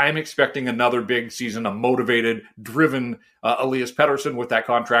 but I'm expecting another big season, a motivated, driven Elias Pettersson with that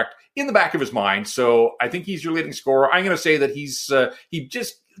contract in the back of his mind. So I think he's your leading scorer. I'm going to say that he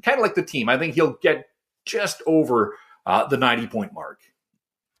just kind of like the team. I think he'll get just over the 90-point mark.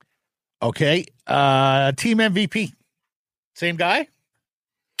 Okay. Team MVP. Same guy?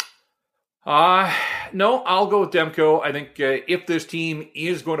 No, I'll go with Demko. I think if this team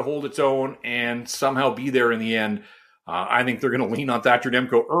is going to hold its own and somehow be there in the end, I think they're going to lean on Thatcher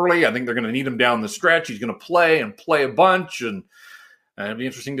Demko early. I think they're going to need him down the stretch. He's going to play a bunch, and it'll be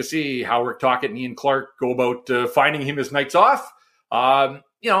interesting to see how Rick Tocchet and Ian Clark go about finding him his nights off.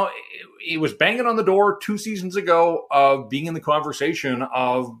 He was banging on the door 2 seasons ago of being in the conversation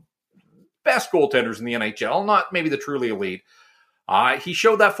of best goaltenders in the NHL, not maybe the truly elite. He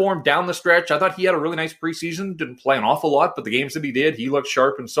showed that form down the stretch. I thought he had a really nice preseason. Didn't play an awful lot, but the games that he did, he looked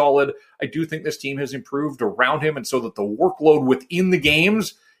sharp and solid. I do think this team has improved around him, and so that the workload within the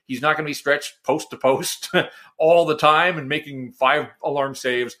games, he's not going to be stretched post to post all the time and making 5-alarm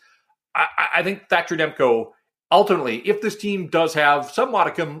saves. I think Thatcher Demko, ultimately, if this team does have some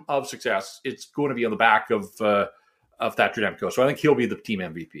modicum of success, it's going to be on the back of Thatcher Demko. So I think he'll be the team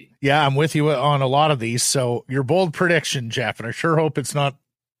MVP. Yeah, I'm with you on a lot of these. So your bold prediction, Jeff, and I sure hope it's not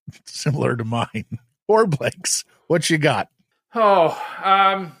similar to mine or Blake's. What you got? How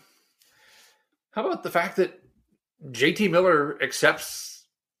about the fact that JT Miller accepts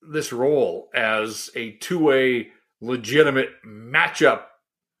this role as a two-way legitimate matchup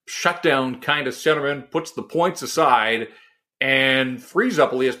shutdown kind of centerman, puts the points aside, and frees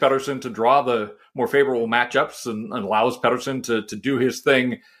up Elias Pettersson to draw the more favorable matchups and allows Paterson to do his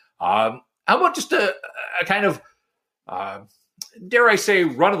thing. How about just a kind of, dare I say,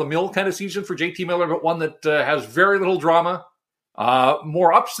 run-of-the-mill kind of season for JT Miller, but one that has very little drama,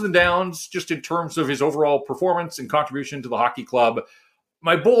 more ups than downs, just in terms of his overall performance and contribution to the hockey club.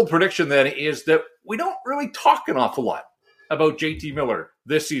 My bold prediction then is that we don't really talk an awful lot about JT Miller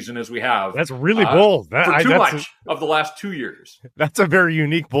this season as we have. That's really bold. For too much of the last 2 years. That's a very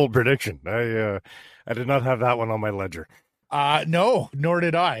unique, bold prediction. I did not have that one on my ledger. No, nor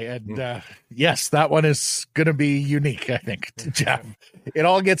did I. And yes, that one is going to be unique, I think, to Jeff. It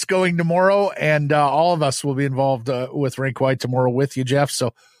all gets going tomorrow, and all of us will be involved with Rink White tomorrow with you, Jeff.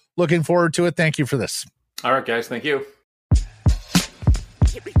 So looking forward to it. Thank you for this. All right, guys. Thank you.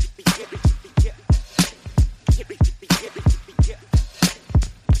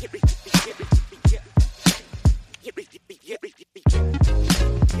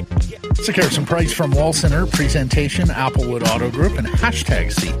 It's a Carson Price from Wall Center, presentation, Applewood Auto Group, and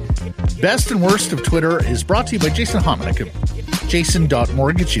 #C. Best and Worst of Twitter is brought to you by Jason Hominick of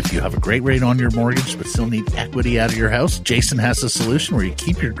Jason.mortgage. If you have a great rate on your mortgage but still need equity out of your house, Jason has a solution where you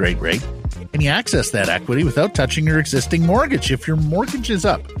keep your great rate and you access that equity without touching your existing mortgage. If your mortgage is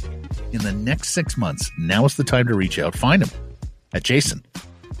up in the next 6 months, now is the time to reach out. Find him at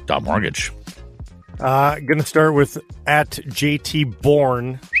Jason.mortgage. Going to start with at JT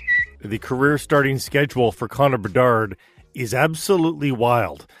Bourne. The career starting schedule for Connor Bedard is absolutely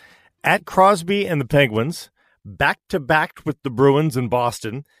wild. At Crosby and the Penguins, back-to-back with the Bruins in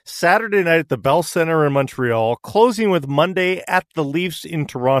Boston, Saturday night at the Bell Center in Montreal, closing with Monday at the Leafs in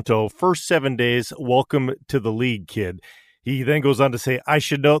Toronto. First 7 days, welcome to the league, kid. He then goes on to say, I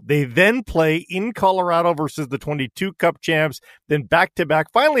should note, they then play in Colorado versus the 22 Cup champs, then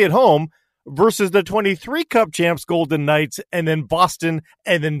back-to-back, finally at home, versus the 23 Cup champs Golden Knights, and then Boston,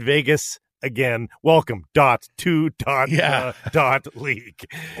 and then Vegas again. Welcome. League.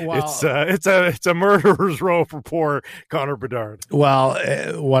 Well, It's a murderer's row for poor Connor Bedard. Well,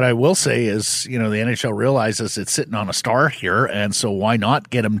 what I will say is, the NHL realizes it's sitting on a star here, and so why not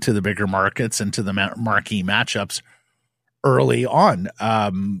get him to the bigger markets and to the marquee matchups early on?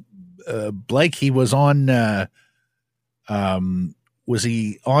 Blake, he was on. Was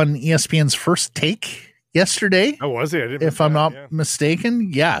he on ESPN's First Take yesterday? Oh, was he? If I'm not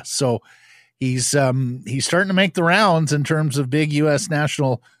mistaken, yeah. So he's starting to make the rounds in terms of big U.S.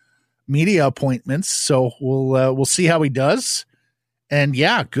 national media appointments. So we'll see how he does. And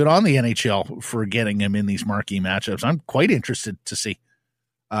yeah, good on the NHL for getting him in these marquee matchups. I'm quite interested to see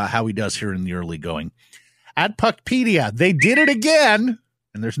how he does here in the early going. At Puckpedia, they did it again,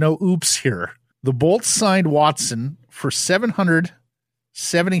 and there's no oops here. The Bolts signed Watson for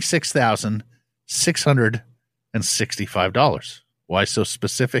 $776,665. Why so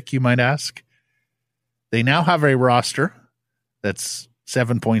specific, you might ask? They now have a roster that's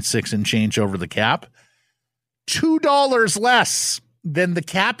 7.6 and change over the cap. $2 less than the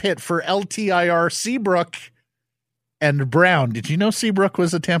cap hit for LTIR Seabrook and Brown. Did you know Seabrook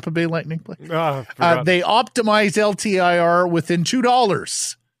was a Tampa Bay Lightning player? They optimized LTIR within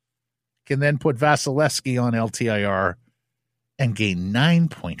 $2. Can then put Vasilevsky on LTIR and gain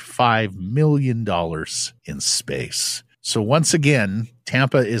 $9.5 million in space. So once again,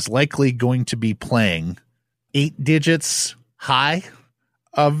 Tampa is likely going to be playing 8 digits high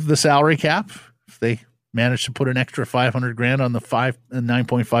of the salary cap if they manage to put an extra $500,000 on the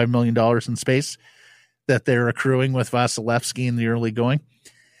 $9.5 million in space that they're accruing with Vasilevsky in the early going.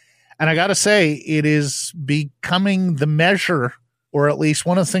 And I got to say, it is becoming the measure, or at least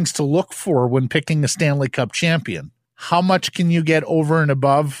one of the things to look for when picking a Stanley Cup champion. How much can you get over and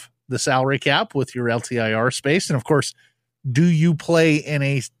above the salary cap with your LTIR space? And of course, do you play in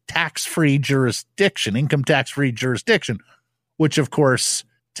a tax-free jurisdiction, income tax-free jurisdiction, which of course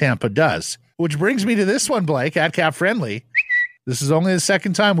Tampa does. Which brings me to this one, Blake, at Cap Friendly. This is only the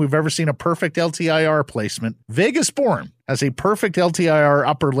second time we've ever seen a perfect LTIR placement. Vegas Born has a perfect LTIR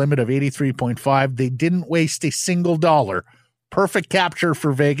upper limit of 83.5. They didn't waste a single dollar. Perfect capture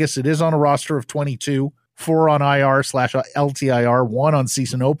for Vegas. It is on a roster of 22, 4 on IR/LTIR, 1 on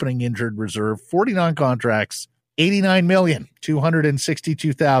season opening injured reserve, 49 contracts,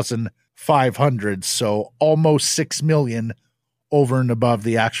 $89,262,500. So almost $6 million over and above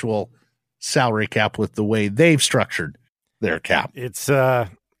the actual salary cap with the way they've structured their cap. It's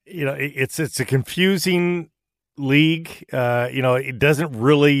it's a confusing league. It doesn't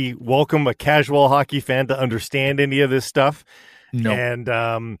really welcome a casual hockey fan to understand any of this stuff. No. And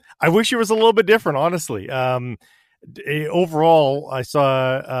I wish it was a little bit different, honestly. Overall, I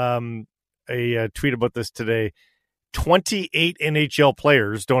saw a tweet about this today. 28 NHL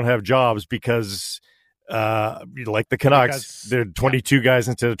players don't have jobs because like the Canucks, they're 22 guys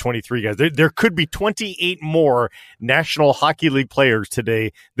instead of 23 guys. There could be 28 more National Hockey League players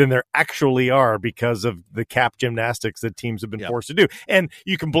today than there actually are because of the cap gymnastics that teams have been forced to do. And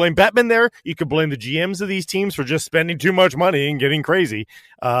you can blame Bettman there. You can blame the GMs of these teams for just spending too much money and getting crazy.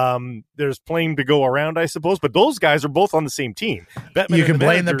 There's plenty to go around, I suppose, but those guys are both on the same team. Bettman you can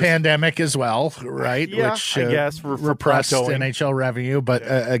blame the pandemic as well, right? Yeah, which I guess for repressed NHL revenue. But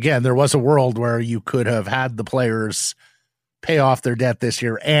again, there was a world where you could have had the players pay off their debt this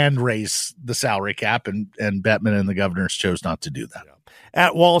year and raise the salary cap, and Bettman and the Governors chose not to do that.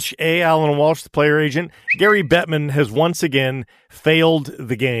 At Walsh, Alan Walsh, the player agent, Gary Bettman has once again failed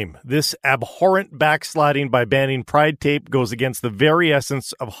the game. This abhorrent backsliding by banning Pride tape goes against the very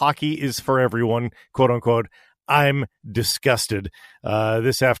essence of hockey is for everyone, quote unquote. I'm disgusted.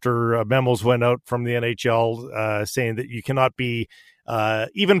 This after memos went out from the NHL saying that you cannot be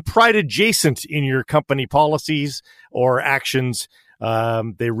even Pride adjacent in your company policies or actions.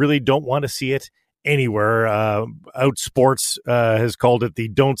 They really don't want to see it anywhere. Outsports has called it the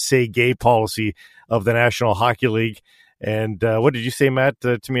don't say gay policy of the National Hockey League. And what did you say, Matt,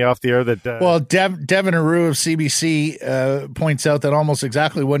 to me off the air? Well, Devin Aru of CBC points out that almost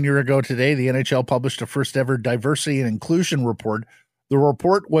exactly 1 year ago today, the NHL published a first ever diversity and inclusion report. The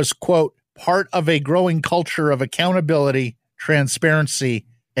report was, quote, part of a growing culture of accountability, transparency,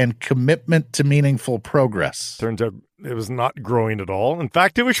 and commitment to meaningful progress. Turns out it was not growing at all. In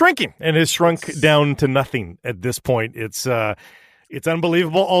fact, it was shrinking, and has shrunk down to nothing at this point. It's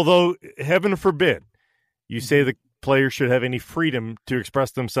unbelievable, although heaven forbid you say the players should have any freedom to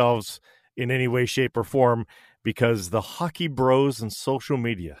express themselves in any way, shape, or form, because the hockey bros and social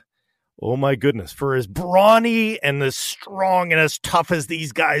media, oh my goodness, for as brawny and as strong and as tough as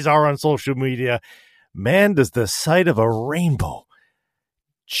these guys are on social media, man, does the sight of a rainbow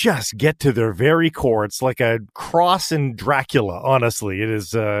just get to their very core. It's like a cross in Dracula, honestly. It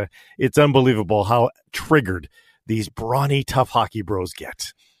is, it's unbelievable how triggered these brawny, tough hockey bros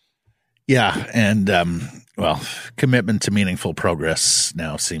get. Yeah, and commitment to meaningful progress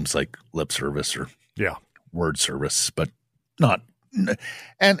now seems like lip service or word service, but not.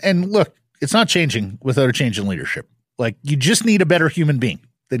 And look, it's not changing without a change in leadership. Like, you just need a better human being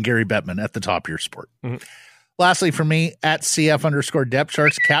than Gary Bettman at the top of your sport. Mm-hmm. Lastly, for me, at CF_depth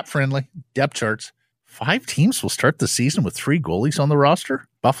charts, cap friendly depth charts. 5 teams will start the season with 3 goalies on the roster: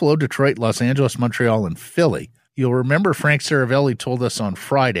 Buffalo, Detroit, Los Angeles, Montreal, and Philly. You'll remember Frank Saravelli told us on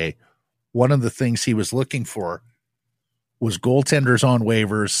Friday one of the things he was looking for was goaltenders on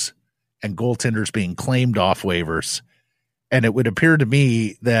waivers and goaltenders being claimed off waivers. And it would appear to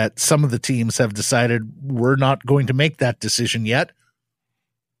me that some of the teams have decided we're not going to make that decision yet.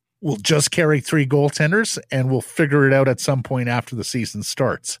 We'll just carry 3 goaltenders and we'll figure it out at some point after the season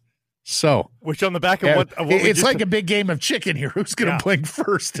starts. So, which on the back of what it's like a big game of chicken here. Who's going to blink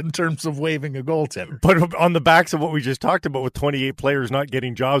first in terms of waiving a goaltender? But on the backs of what we just talked about, with 28 players not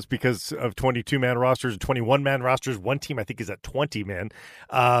getting jobs because of 22-man rosters, 21-man rosters, one team I think is at 20 man.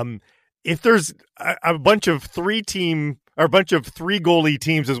 If there's a bunch of 3 goalie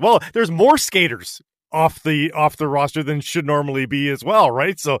teams as well, there's more skaters off the roster than should normally be as well,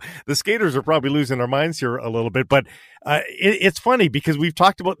 right? So the skaters are probably losing their minds here a little bit, but it's funny because we've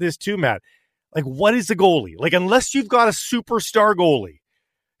talked about this too, Matt. Like, what is a goalie? Like, unless you've got a superstar goalie,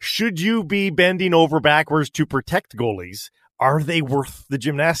 should you be bending over backwards to protect goalies? Are they worth the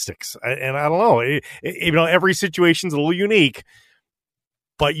gymnastics? And I don't know. Every situation's a little unique,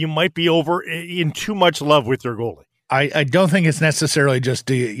 but you might be in too much love with your goalie. I don't think it's necessarily just,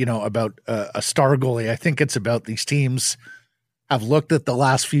 about a star goalie. I think it's about these teams have looked at the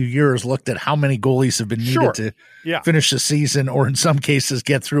last few years, looked at how many goalies have been needed to finish the season, or in some cases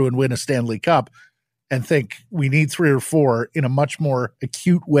get through and win a Stanley Cup, and think we need 3 or 4 in a much more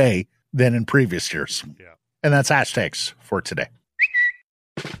acute way than in previous years. Yeah. And that's hashtags for today.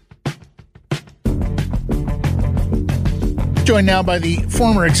 Joined now by the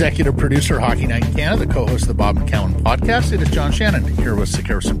former executive producer, Hockey Night in Canada, the co-host of the Bob McCown podcast. It is John Shannon here with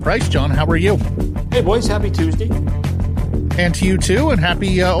Sekerson Price. John, how are you? Hey, boys. Happy Tuesday. And to you, too, and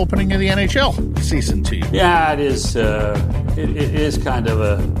happy opening of the NHL season to you. Yeah, it is. It is kind of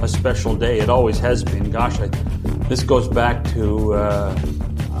a special day. It always has been. Gosh, this goes back to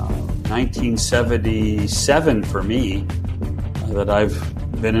 1977 for me, that I've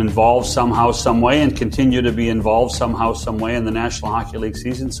been involved somehow, some way, and continue to be involved somehow, some way in the National Hockey League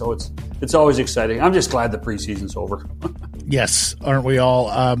season. So it's always exciting. I'm just glad the preseason's over. Yes, aren't we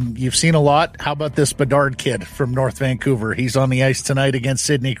all? You've seen a lot. How about this Bedard kid from North Vancouver? He's on the ice tonight against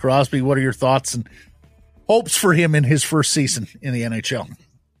Sidney Crosby. What are your thoughts and hopes for him in his first season in the NHL?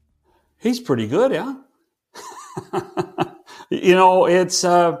 He's pretty good, yeah. He's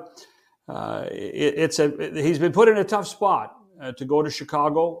been put in a tough spot. To go to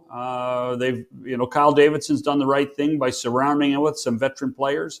Chicago. Kyle Davidson's done the right thing by surrounding him with some veteran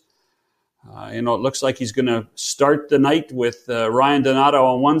players. It looks like he's going to start the night with Ryan Donato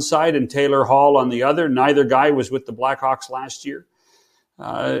on one side and Taylor Hall on the other. Neither guy was with the Blackhawks last year.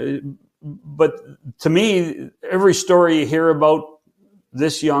 But to me, every story you hear about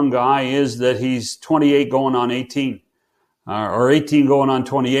this young guy is that he's 28 going on 18. Or 18 going on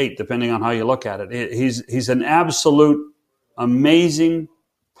 28, depending on how you look at it. He's an absolute amazing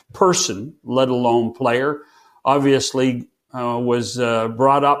person, let alone player. Obviously was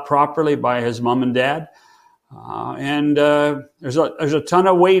brought up properly by his mom and dad. And there's a ton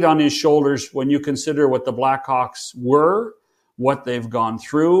of weight on his shoulders when you consider what the Blackhawks were, what they've gone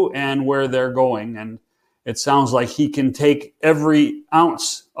through, and where they're going. And it sounds like he can take every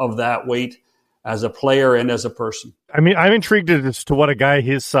ounce of that weight as a player and as a person. I mean, I'm intrigued as to what a guy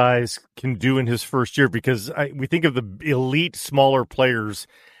his size can do in his first year, because we think of the elite smaller players,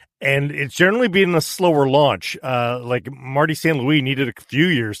 and it's generally been a slower launch. Like Marty St. Louis needed a few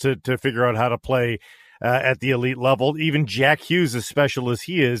years to figure out how to play at the elite level. Even Jack Hughes, as special as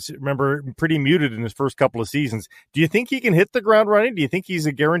he is, remember, pretty muted in his first couple of seasons. Do you think he can hit the ground running? Do you think he's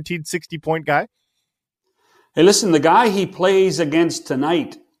a guaranteed 60-point guy? Hey, listen, the guy he plays against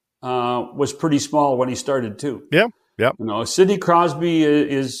tonight was pretty small when he started too. Yeah. Sidney Crosby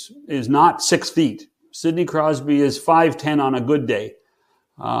is not 6 feet. Sidney Crosby is 5'10" on a good day.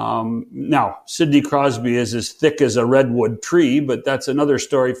 Now, Sidney Crosby is as thick as a redwood tree, but that's another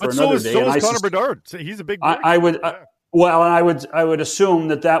story for another day. So is Connor Bedard. He's a big boy. I would assume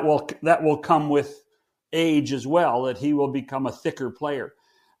that will come with age as well, that he will become a thicker player.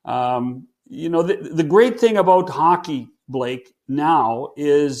 The great thing about hockey, Blake, now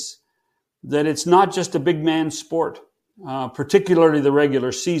is that it's not just a big man sport, particularly the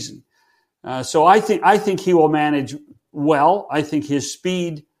regular season. So I think he will manage well. I think his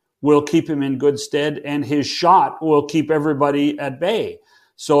speed will keep him in good stead, and his shot will keep everybody at bay.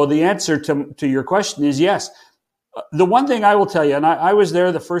 So the answer to your question is yes. The one thing I will tell you, and I was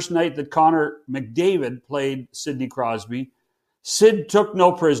there the first night that Connor McDavid played Sidney Crosby. Sid took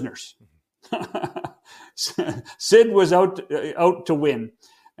no prisoners. Sid was out to win.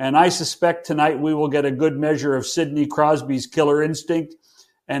 And I suspect tonight we will get a good measure of Sidney Crosby's killer instinct,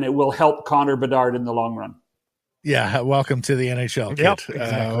 and it will help Connor Bedard in the long run. Yeah, welcome to the NHL, kid. Yep,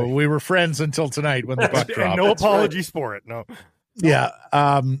 exactly. We were friends until tonight when the puck dropped. And no apologies for it, no. Yeah,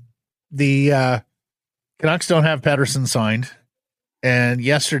 the Canucks don't have Paterson signed. And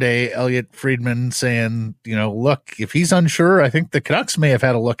yesterday, Elliot Friedman saying, look, if he's unsure, I think the Canucks may have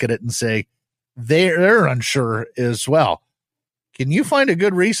had a look at it and say they're unsure as well. Can you find a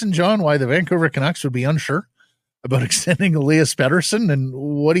good reason, John, why the Vancouver Canucks would be unsure about extending Elias Pettersson? And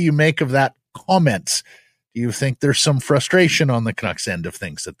what do you make of that comment? Do you think there's some frustration on the Canucks end of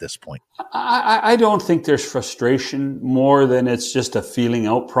things at this point? I don't think there's frustration more than it's just a feeling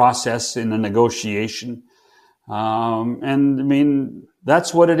out process in a negotiation. And I mean,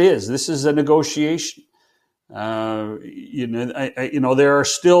 that's what it is. This is a negotiation. There are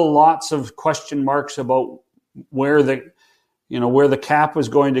still lots of question marks about where the cap is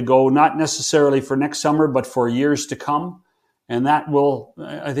going to go, not necessarily for next summer, but for years to come. And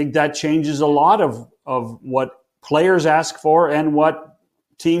I think that changes a lot of what players ask for and what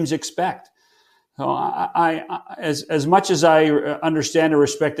teams expect. So as much as I understand and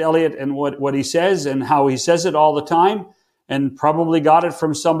respect Elliot and what he says and how he says it all the time, and probably got it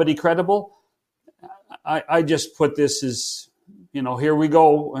from somebody credible, I just put this as, here we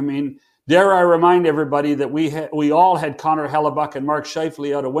go. I mean, dare I remind everybody that we all had Connor Hellebuck and Mark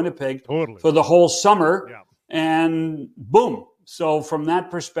Scheifele out of Winnipeg for the whole summer, and boom. So from that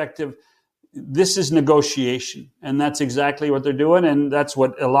perspective, this is negotiation, and that's exactly what they're doing, and that's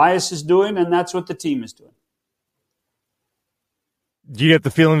what Elias is doing, and that's what the team is doing. Do you get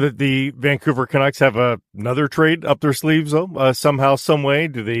the feeling that the Vancouver Canucks have another trade up their sleeves, though, somehow, some way?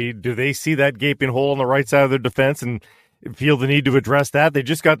 Do they see that gaping hole on the right side of their defense and feel the need to address that? They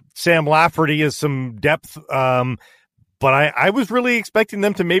just got Sam Lafferty as some depth, but I was really expecting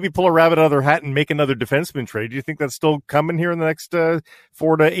them to maybe pull a rabbit out of their hat and make another defenseman trade. Do you think that's still coming here in the next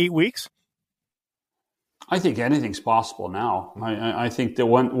 4 to 8 weeks? I think anything's possible now. I think that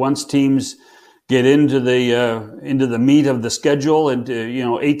once teams get into the meat of the schedule and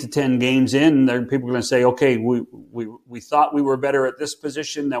 8 to 10 games in, people are going to say, okay, we thought we were better at this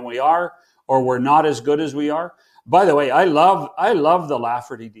position than we are, or we're not as good as we are. By the way, I love the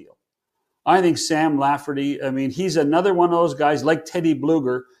Lafferty deal. I think Sam Lafferty, I mean, he's another one of those guys like Teddy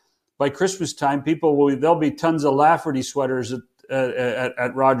Bluger. By Christmas time, there'll be tons of Lafferty sweaters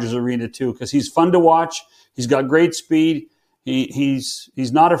at Rogers Arena too, because he's fun to watch. He's got great speed. He's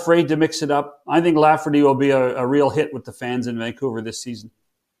not afraid to mix it up. I think Lafferty will be a real hit with the fans in Vancouver this season.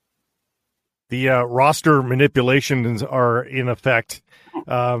 The roster manipulations are in effect.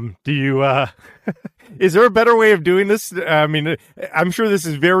 Is there a better way of doing this? I mean, I'm sure this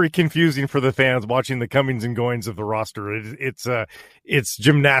is very confusing for the fans watching the comings and goings of the roster. It's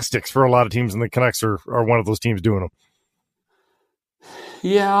gymnastics for a lot of teams, and the Canucks are one of those teams doing them.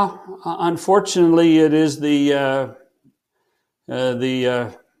 Yeah, unfortunately, it is the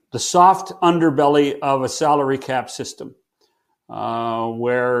soft underbelly of a salary cap system,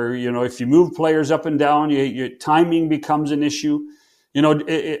 where if you move players up and down, your timing becomes an issue.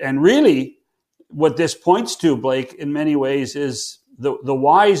 And really, what this points to, Blake, in many ways, is the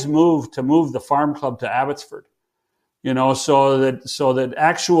wise move to move the farm club to Abbotsford. So that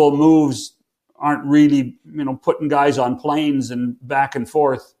actual moves aren't really, putting guys on planes and back and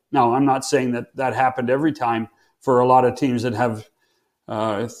forth. Now, I'm not saying that happened every time for a lot of teams that have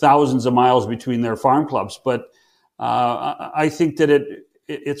thousands of miles between their farm clubs. But I think that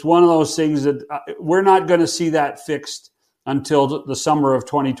it's one of those things that we're not going to see that fixed until the summer of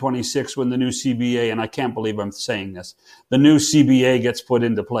 2026 when the new CBA, and I can't believe I'm saying this, the new CBA gets put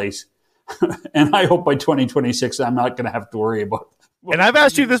into place. And I hope by 2026 I'm not going to have to worry about it. And I've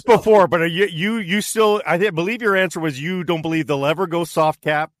asked you this before, but you still, I believe your answer was you don't believe they'll ever go soft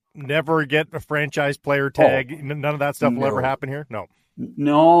cap, never get a franchise player tag. None of that stuff will ever happen here?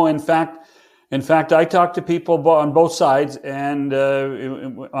 No, in fact, I talk to people on both sides, and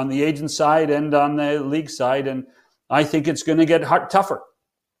on the agent side and on the league side, and I think it's going to get tougher.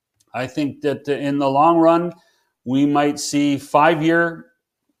 I think that in the long run, we might see 5-year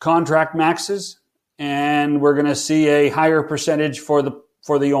contract maxes and we're going to see a higher percentage for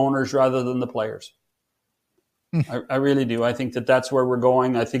the owners rather than the players. I really do. I think that that's where we're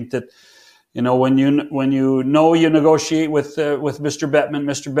going. I think that, when you negotiate with Mr.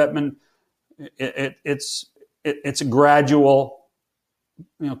 Bettman, it's a gradual,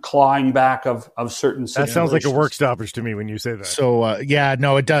 clawing back of certain situations. That sounds like a work stoppage to me when you say that. So,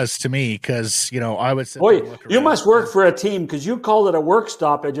 it does to me because, I would say, boy, you must work for a team because you called it a work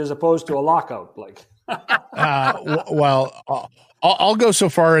stoppage as opposed to a lockout, Blake. Well, I'll go so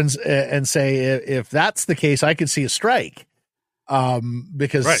far and say if that's the case, I could see a strike.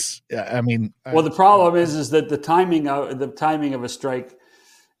 Because right. I mean, well, the problem is that the timing of a strike,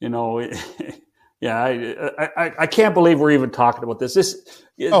 I can't believe we're even talking about this.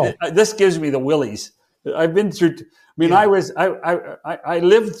 This gives me the willies. I've been through. I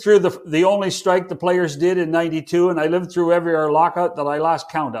lived through the only strike the players did in '92, and I lived through every other lockout that I lost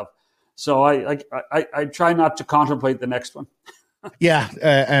count of. So I try not to contemplate the next one. Yeah,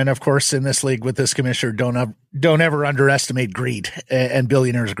 and of course, in this league with this commissioner, don't ever underestimate greed and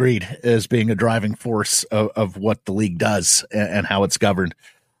billionaires' greed as being a driving force of what the league does and how it's governed.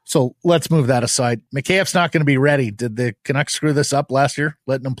 So let's move that aside. McKaif's not going to be ready. Did the Canucks screw this up last year,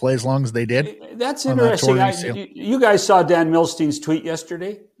 letting them play as long as they did? That's interesting. You guys saw Dan Milstein's tweet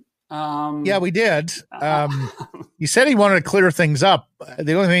yesterday. Yeah, we did. He said he wanted to clear things up.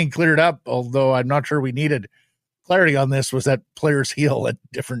 The only thing he cleared up, although I'm not sure we needed clarity on this, was that players heal at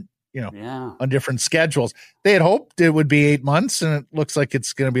different, on different schedules. They had hoped it would be 8 months, and it looks like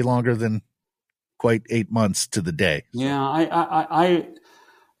it's going to be longer than quite 8 months to the day. So. Yeah,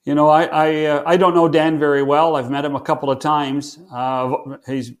 I don't know Dan very well. I've met him a couple of times.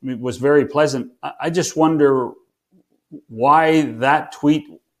 He was very pleasant. I just wonder why that tweet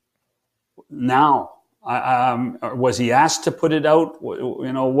now. Was he asked to put it out?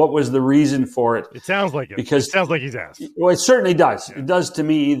 What was the reason for it? It sounds like it. Because it sounds like he's asked. Well, it certainly does. Yeah. It does to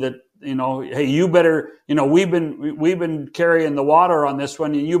me that, hey, you better, we've been carrying the water on this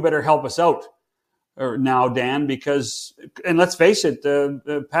one, and you better help us out now, Dan, because, and let's face it,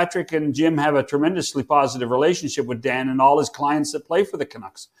 Patrick and Jim have a tremendously positive relationship with Dan and all his clients that play for the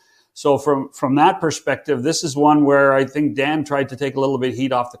Canucks. So from that perspective, this is one where I think Dan tried to take a little bit of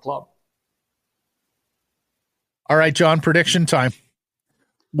heat off the club. All right, John, prediction time.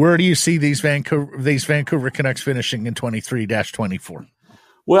 Where do you see these Vancouver Canucks finishing in 23-24?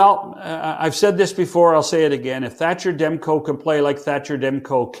 Well, I've said this before. I'll say it again. If Thatcher Demko can play like Thatcher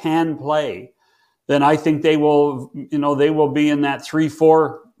Demko can play, then I think they will be in that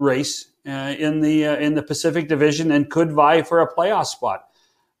 3-4 race in the Pacific Division and could vie for a playoff spot.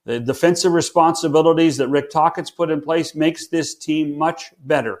 The defensive responsibilities that Rick Tocchet's put in place makes this team much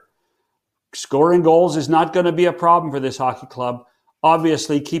better. Scoring goals is not going to be a problem for this hockey club.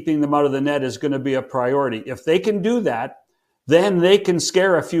 Obviously, keeping them out of the net is going to be a priority. If they can do that, then they can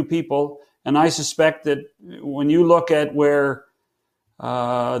scare a few people. And I suspect that when you look at where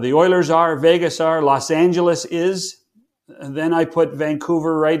the Oilers are, Vegas are, Los Angeles is, then I put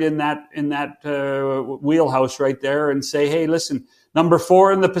Vancouver right in that wheelhouse right there and say, hey, listen, number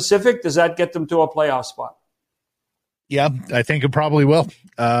 4 in the Pacific, does that get them to a playoff spot? Yeah, I think it probably will,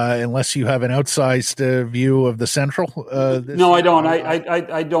 unless you have an outsized view of the Central. No, I don't.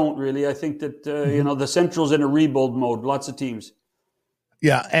 I don't really. I think that the Central's in a rebuild mode. Lots of teams.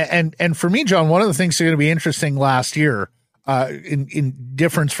 Yeah, and for me, John, one of the things that's going to be interesting last year, in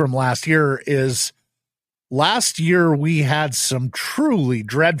difference from last year, is last year we had some truly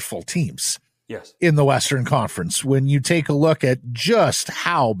dreadful teams. Yes. In the Western Conference. When you take a look at just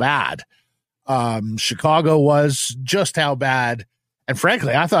how bad Chicago was, just how bad. And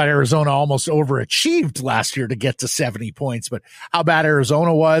frankly, I thought Arizona almost overachieved last year to get to 70 points, but how bad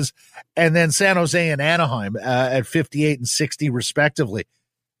Arizona was. And then San Jose and Anaheim at 58 and 60 respectively.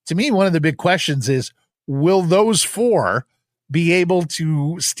 To me, one of the big questions is, will those 4 be able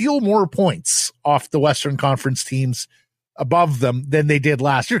to steal more points off the Western Conference teams above them than they did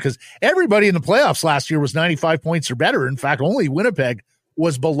last year? Because everybody in the playoffs last year was 95 points or better. In fact, only Winnipeg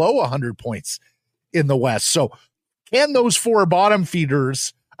was below 100 points in the West. So can those 4 bottom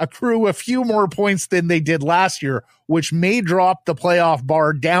feeders accrue a few more points than they did last year, which may drop the playoff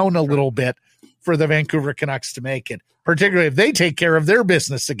bar down a little bit for the Vancouver Canucks to make it, particularly if they take care of their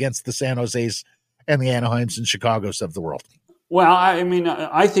business against the San Jose's and the Anaheims and Chicagos of the world? Well, I mean,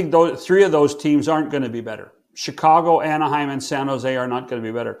 I think 3 of those teams aren't going to be better. Chicago, Anaheim, and San Jose are not going to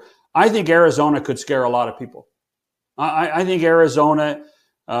be better. I think Arizona could scare a lot of people. I think Arizona,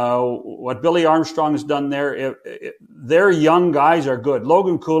 what Billy Armstrong's done there, their young guys are good.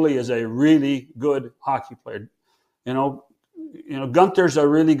 Logan Cooley is a really good hockey player. Gunther's a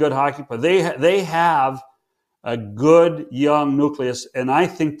really good hockey player. They have a good young nucleus, and I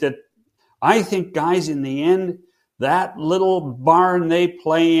think guys, in the end, that little barn they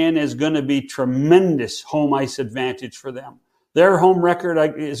play in is going to be tremendous home ice advantage for them. Their home record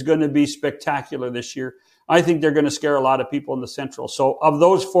is going to be spectacular this year. I think they're going to scare a lot of people in the Central. So of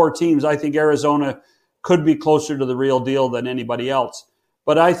those 4 teams, I think Arizona could be closer to the real deal than anybody else.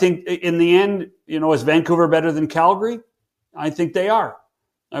 But I think in the end, is Vancouver better than Calgary? I think they are.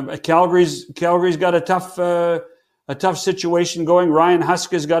 Calgary's got a tough situation going. Ryan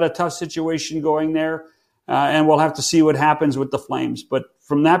Huska's got a tough situation going there, and we'll have to see what happens with the Flames. But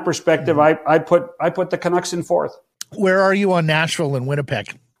from that perspective, I put the Canucks in 4th. Where are you on Nashville and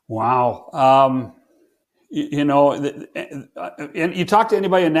Winnipeg? Wow. And you talk to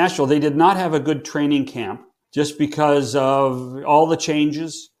anybody in Nashville, they did not have a good training camp just because of all the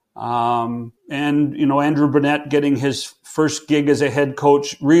changes. And Andrew Burnett getting his first gig as a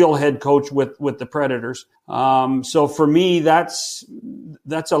real head coach with the Predators. So for me, that's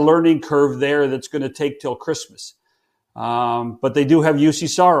a learning curve there that's going to take till Christmas. But they do have UC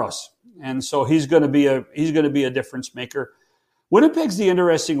Saros, and so he's going to be a difference maker. Winnipeg's the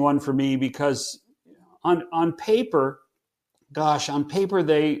interesting one for me because on paper,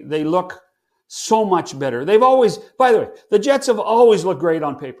 they look so much better. By the way, the Jets have always looked great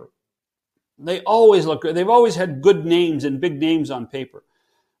on paper. They always look good. They've always had good names and big names on paper.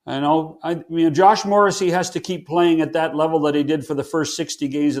 Josh Morrissey has to keep playing at that level that he did for the first 60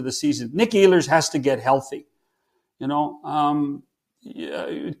 games of the season. Nick Ehlers has to get healthy. Connor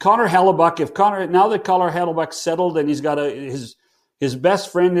Hellebuyck, now that Connor Hellebuyck's settled and he's got his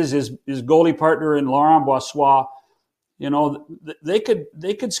best friend is his goalie partner in Laurent Brossoit, they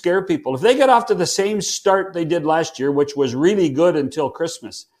could scare people. If they get off to the same start they did last year, which was really good until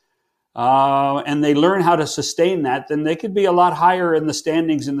Christmas, and they learn how to sustain that, then they could be a lot higher in the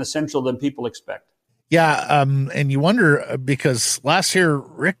standings in the Central than people expect. Yeah, and you wonder because last year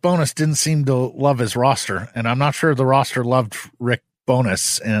Rick Bowness didn't seem to love his roster, and I'm not sure the roster loved Rick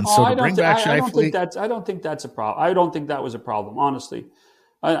Bowness, and so to bring back Scheifele, I don't think that's a problem. I don't think that was a problem, honestly.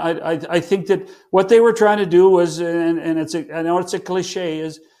 I think that what they were trying to do was, I know it's a cliche,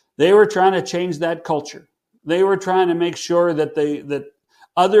 is they were trying to change that culture. They were trying to make sure that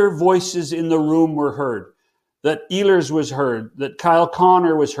other voices in the room were heard, that Ehlers was heard, that Kyle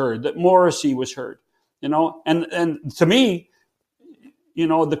Connor was heard, that Morrissey was heard. And to me,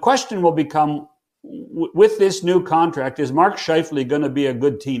 the question will become, with this new contract, is Mark Scheifele going to be a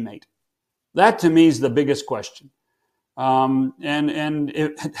good teammate? That to me is the biggest question.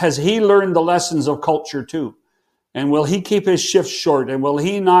 Has he learned the lessons of culture too? And will he keep his shifts short? And will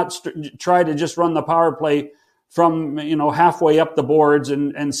he not try to just run the power play from halfway up the boards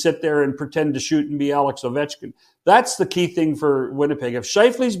and sit there and pretend to shoot and be Alex Ovechkin? That's the key thing for Winnipeg. If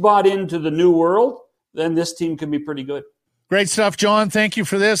Scheifele's bought into the new world, then this team can be pretty good. Great stuff, John. Thank you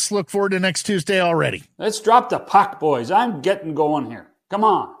for this. Look forward to next Tuesday already. Let's drop the puck, boys. I'm getting going here. Come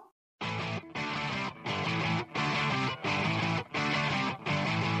on.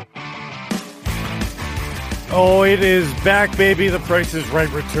 Oh, it is back, baby. The Price is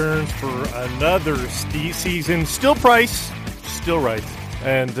Right returns for another season. Still Price, still right.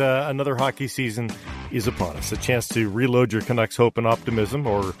 And another hockey season is upon us. A chance to reload your Canucks hope and optimism,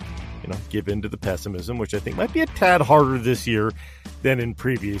 or give in to the pessimism, which I think might be a tad harder this year than in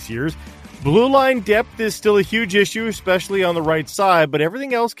previous years. Blue line depth is still a huge issue, especially on the right side, but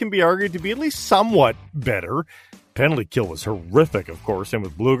everything else can be argued to be at least somewhat better. Penalty kill was horrific, of course, and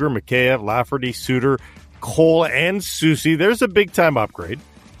with Blueger, Mikheyev, Lafferty, Suter, Cole, and Soucy, there's a big-time upgrade.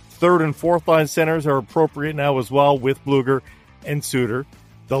 Third and fourth line centers are appropriate now as well with Blueger and Suter.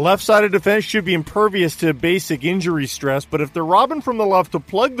 The left side of defense should be impervious to basic injury stress, but if they're robbing from the left to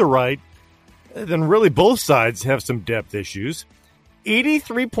plug the right, then really both sides have some depth issues.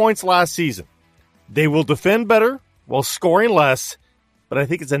 83 points last season. They will defend better while scoring less, but I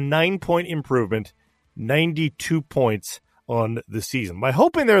think it's a 9-point improvement, 92 points on the season. My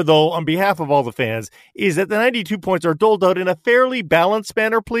hope in there, though, on behalf of all the fans, is that the 92 points are doled out in a fairly balanced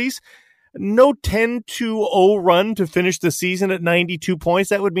manner, please. No 10-2-0 run to finish the season at 92 points.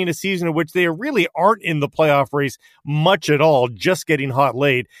 That would mean a season in which they really aren't in the playoff race much at all, just getting hot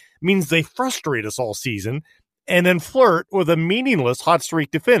late. Means they frustrate us all season and then flirt with a meaningless hot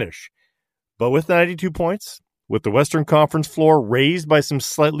streak to finish. But with 92 points, with the Western Conference floor raised by some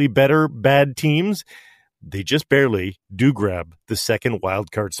slightly better bad teams, they just barely do grab the second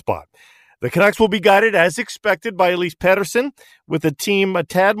wildcard spot. The Canucks will be guided, as expected, by at least Paterson, with a team a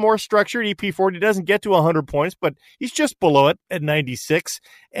tad more structured. EP40 doesn't get to 100 points, but he's just below it at 96.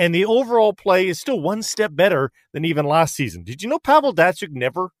 And the overall play is still one step better than even last season. Did you know Pavel Datsyuk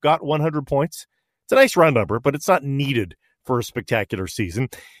never got 100 points? It's a nice round number, but it's not needed for a spectacular season.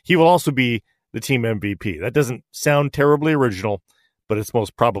 He will also be the team MVP. That doesn't sound terribly original, but it's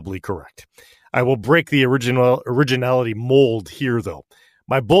most probably correct. I will break the originality mold here, though.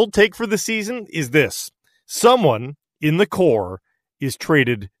 My bold take for the season is this. Someone in the core is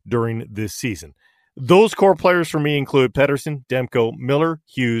traded during this season. Those core players for me include Paterson, Demko, Miller,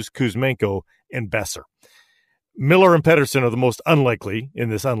 Hughes, Kuzmenko, and Besser. Miller and Paterson are the most unlikely in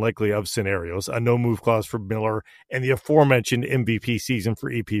this unlikely of scenarios. A no-move clause for Miller and the aforementioned MVP season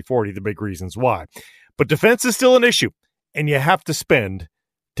for EP40, the big reasons why. But defense is still an issue, and you have to spend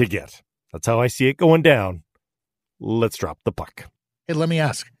to get. That's how I see it going down. Let's drop the puck. Hey, let me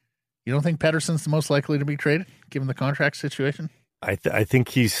ask. You don't think Paterson's the most likely to be traded, given the contract situation? I think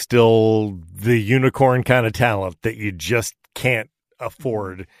he's still the unicorn kind of talent that you just can't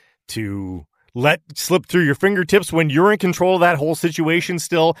afford to let slip through your fingertips when you're in control of that whole situation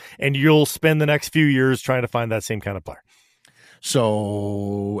still, and you'll spend the next few years trying to find that same kind of player.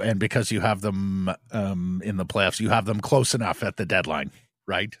 So, and because you have them in the playoffs, you have them close enough at the deadline,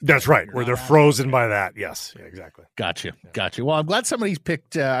 right? That's right, where they're frozen by that. Yes, yeah, exactly. Gotcha. Well, I'm glad somebody's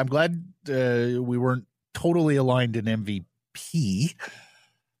picked. I'm glad we weren't totally aligned in MVP,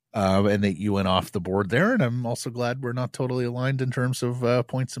 and that you went off the board there. And I'm also glad we're not totally aligned in terms of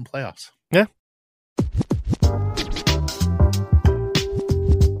points in playoffs. Yeah.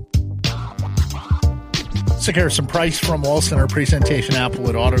 Sick Harrison Price from Wall Center Presentation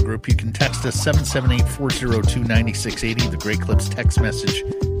Applewood Auto Group. You can text us 778-402-9680. The Great Clips text message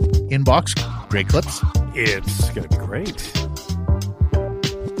inbox. Great Clips. It's going to be great.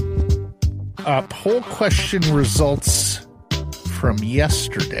 Poll question results from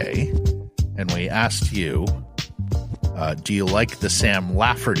yesterday. And we asked you, do you like the Sam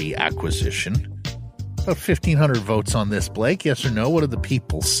Lafferty acquisition? About 1,500 votes on this, Blake. Yes or no? What do the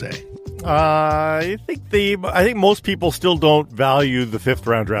people say? I think most people still don't value the 5th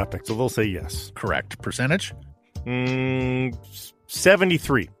round draft pick, so they'll say yes. Correct. Percentage?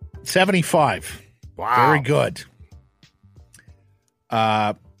 73. 75. Wow. Very good.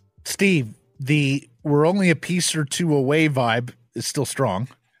 Steve, the we're only a piece or two away vibe is still strong.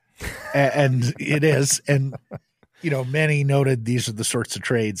 And it is. And, many noted these are the sorts of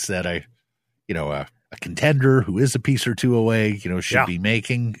trades that a contender who is a piece or two away, should be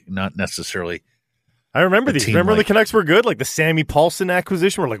making, not necessarily. I remember these. Remember the Canucks were good? Like the Sammy Paulson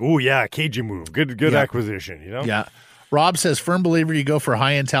acquisition. We're like, oh, yeah, cagey move. Good acquisition, Yeah. Rob says, firm believer you go for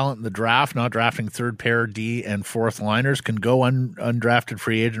high-end talent in the draft, not drafting third pair D and fourth liners. Can go undrafted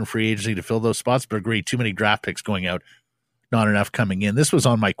free agency to fill those spots, but agree, too many draft picks going out, not enough coming in. This was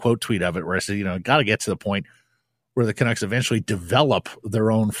on my quote tweet of it where I said, got to get to the point where the Canucks eventually develop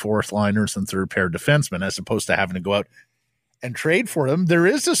their own fourth liners and third pair defensemen as opposed to having to go out and trade for them. There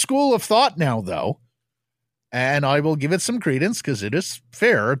is a school of thought now, though, and I will give it some credence because it is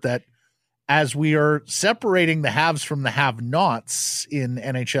fair that as we are separating the haves from the have-nots in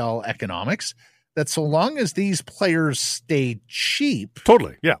NHL economics, that so long as these players stay cheap.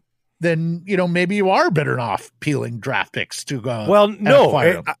 Totally, yeah. Then, maybe you are better off peeling draft picks to go. Well,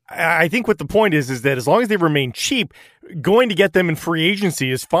 no, I think what the point is that as long as they remain cheap, going to get them in free agency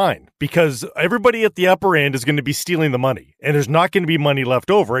is fine because everybody at the upper end is going to be stealing the money and there's not going to be money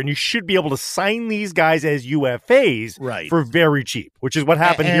left over. And you should be able to sign these guys as UFAs for very cheap, which is what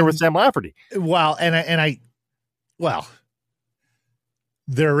happened here with Sam Lafferty. Well,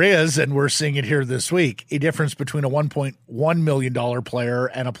 there is, and we're seeing it here this week, a difference between a $1.1 million player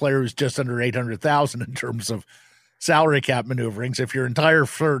and a player who's just under $800,000 in terms of salary cap maneuverings. If your entire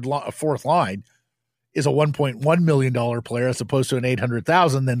fourth line is a $1.1 million player as opposed to an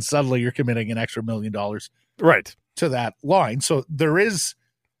 $800,000, then suddenly you're committing an extra $1 million to that line. So there is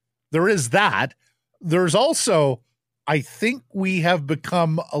that. There's also, I think we have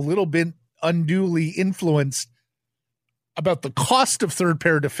become a little bit unduly influenced about the cost of third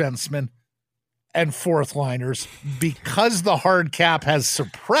pair defensemen and fourth liners because the hard cap has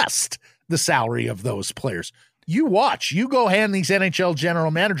suppressed the salary of those players. You go hand these NHL general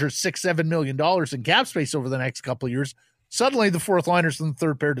managers $6-7 million in cap space over the next couple of years. Suddenly the fourth liners and the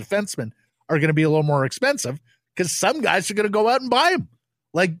third pair defensemen are going to be a little more expensive because some guys are going to go out and buy them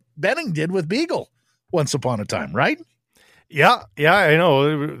like Benning did with Beagle once upon a time, right? Yeah, I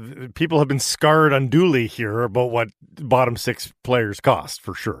know. People have been scarred unduly here about what bottom six players cost,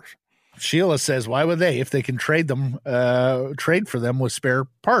 for sure. Sheila says, why would they, if they can trade for them with spare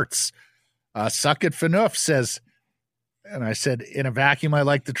parts? Suck It Fanuf says, and I said, in a vacuum, I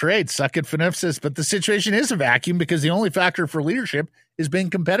like the trade. Suck It Fanuf says, but the situation is a vacuum because the only factor for leadership is being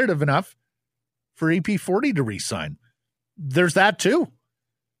competitive enough for EP40 to re-sign. There's that too.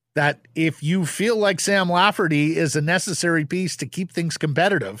 That if you feel like Sam Lafferty is a necessary piece to keep things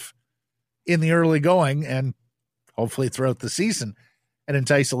competitive in the early going and hopefully throughout the season and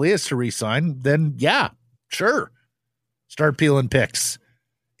entice Elias to re-sign, then yeah, sure. Start peeling picks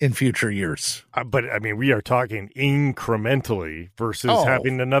in future years. But I mean, we are talking incrementally versus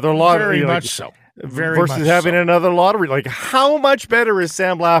having another lottery. Very much so. Versus having another lottery. Like, how much better is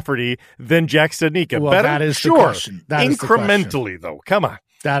Sam Lafferty than Jack Studnicka? Well, better? that is sure. the question. That incrementally, though. Come on.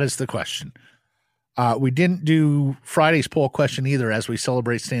 That is the question. We didn't do Friday's poll question either as we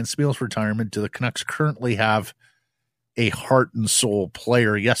celebrate Stan Spiel's retirement. Do the Canucks currently have a heart and soul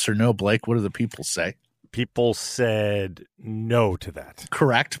player? Yes or no, Blake? What do the people say? People said no to that.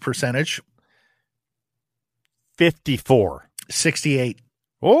 Correct percentage? 54. 68.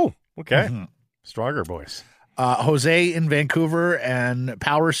 Oh, okay. Mm-hmm. Stronger boys. Jose in Vancouver and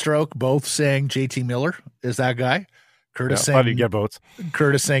Power Stroke both saying JT Miller is that guy. Curtis saying, you get votes.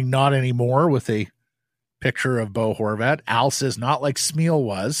 Curtis saying not anymore with a picture of Bo Horvat. Al says not like Smeal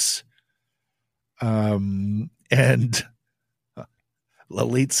was. And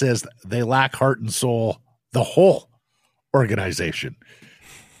Lalit says they lack heart and soul, the whole organization.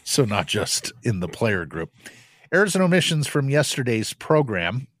 So not just in the player group. Errors and omissions from yesterday's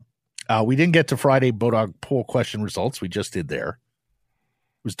program. We didn't get to Friday Bodog poll question results. We just did there.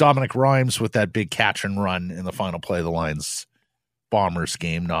 It was Dominic Rhymes with that big catch and run in the final play of the Lions Bombers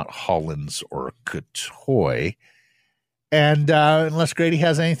game, not Hollins or Coutoy. And unless Grady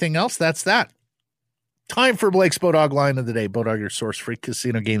has anything else, that's that. Time for Blake's Bodog line of the day. Bodog, your source for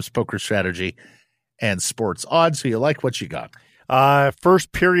casino games, poker strategy, and sports odds. So you like what you got?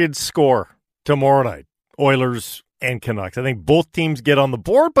 First period score tomorrow night. Oilers and Canucks. I think both teams get on the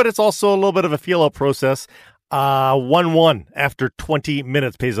board, but it's also a little bit of a feel-out process. 1-1 after 20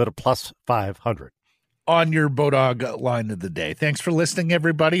 minutes pays out a plus 500. On your Bodog line of the day. Thanks for listening,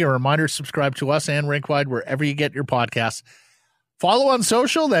 everybody. A reminder, subscribe to us and Rinkwide wherever you get your podcasts. Follow on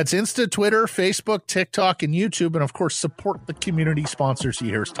social. That's Insta, Twitter, Facebook, TikTok, and YouTube. And, of course, support the community sponsors you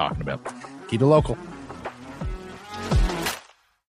hear us talking about. Keep it local.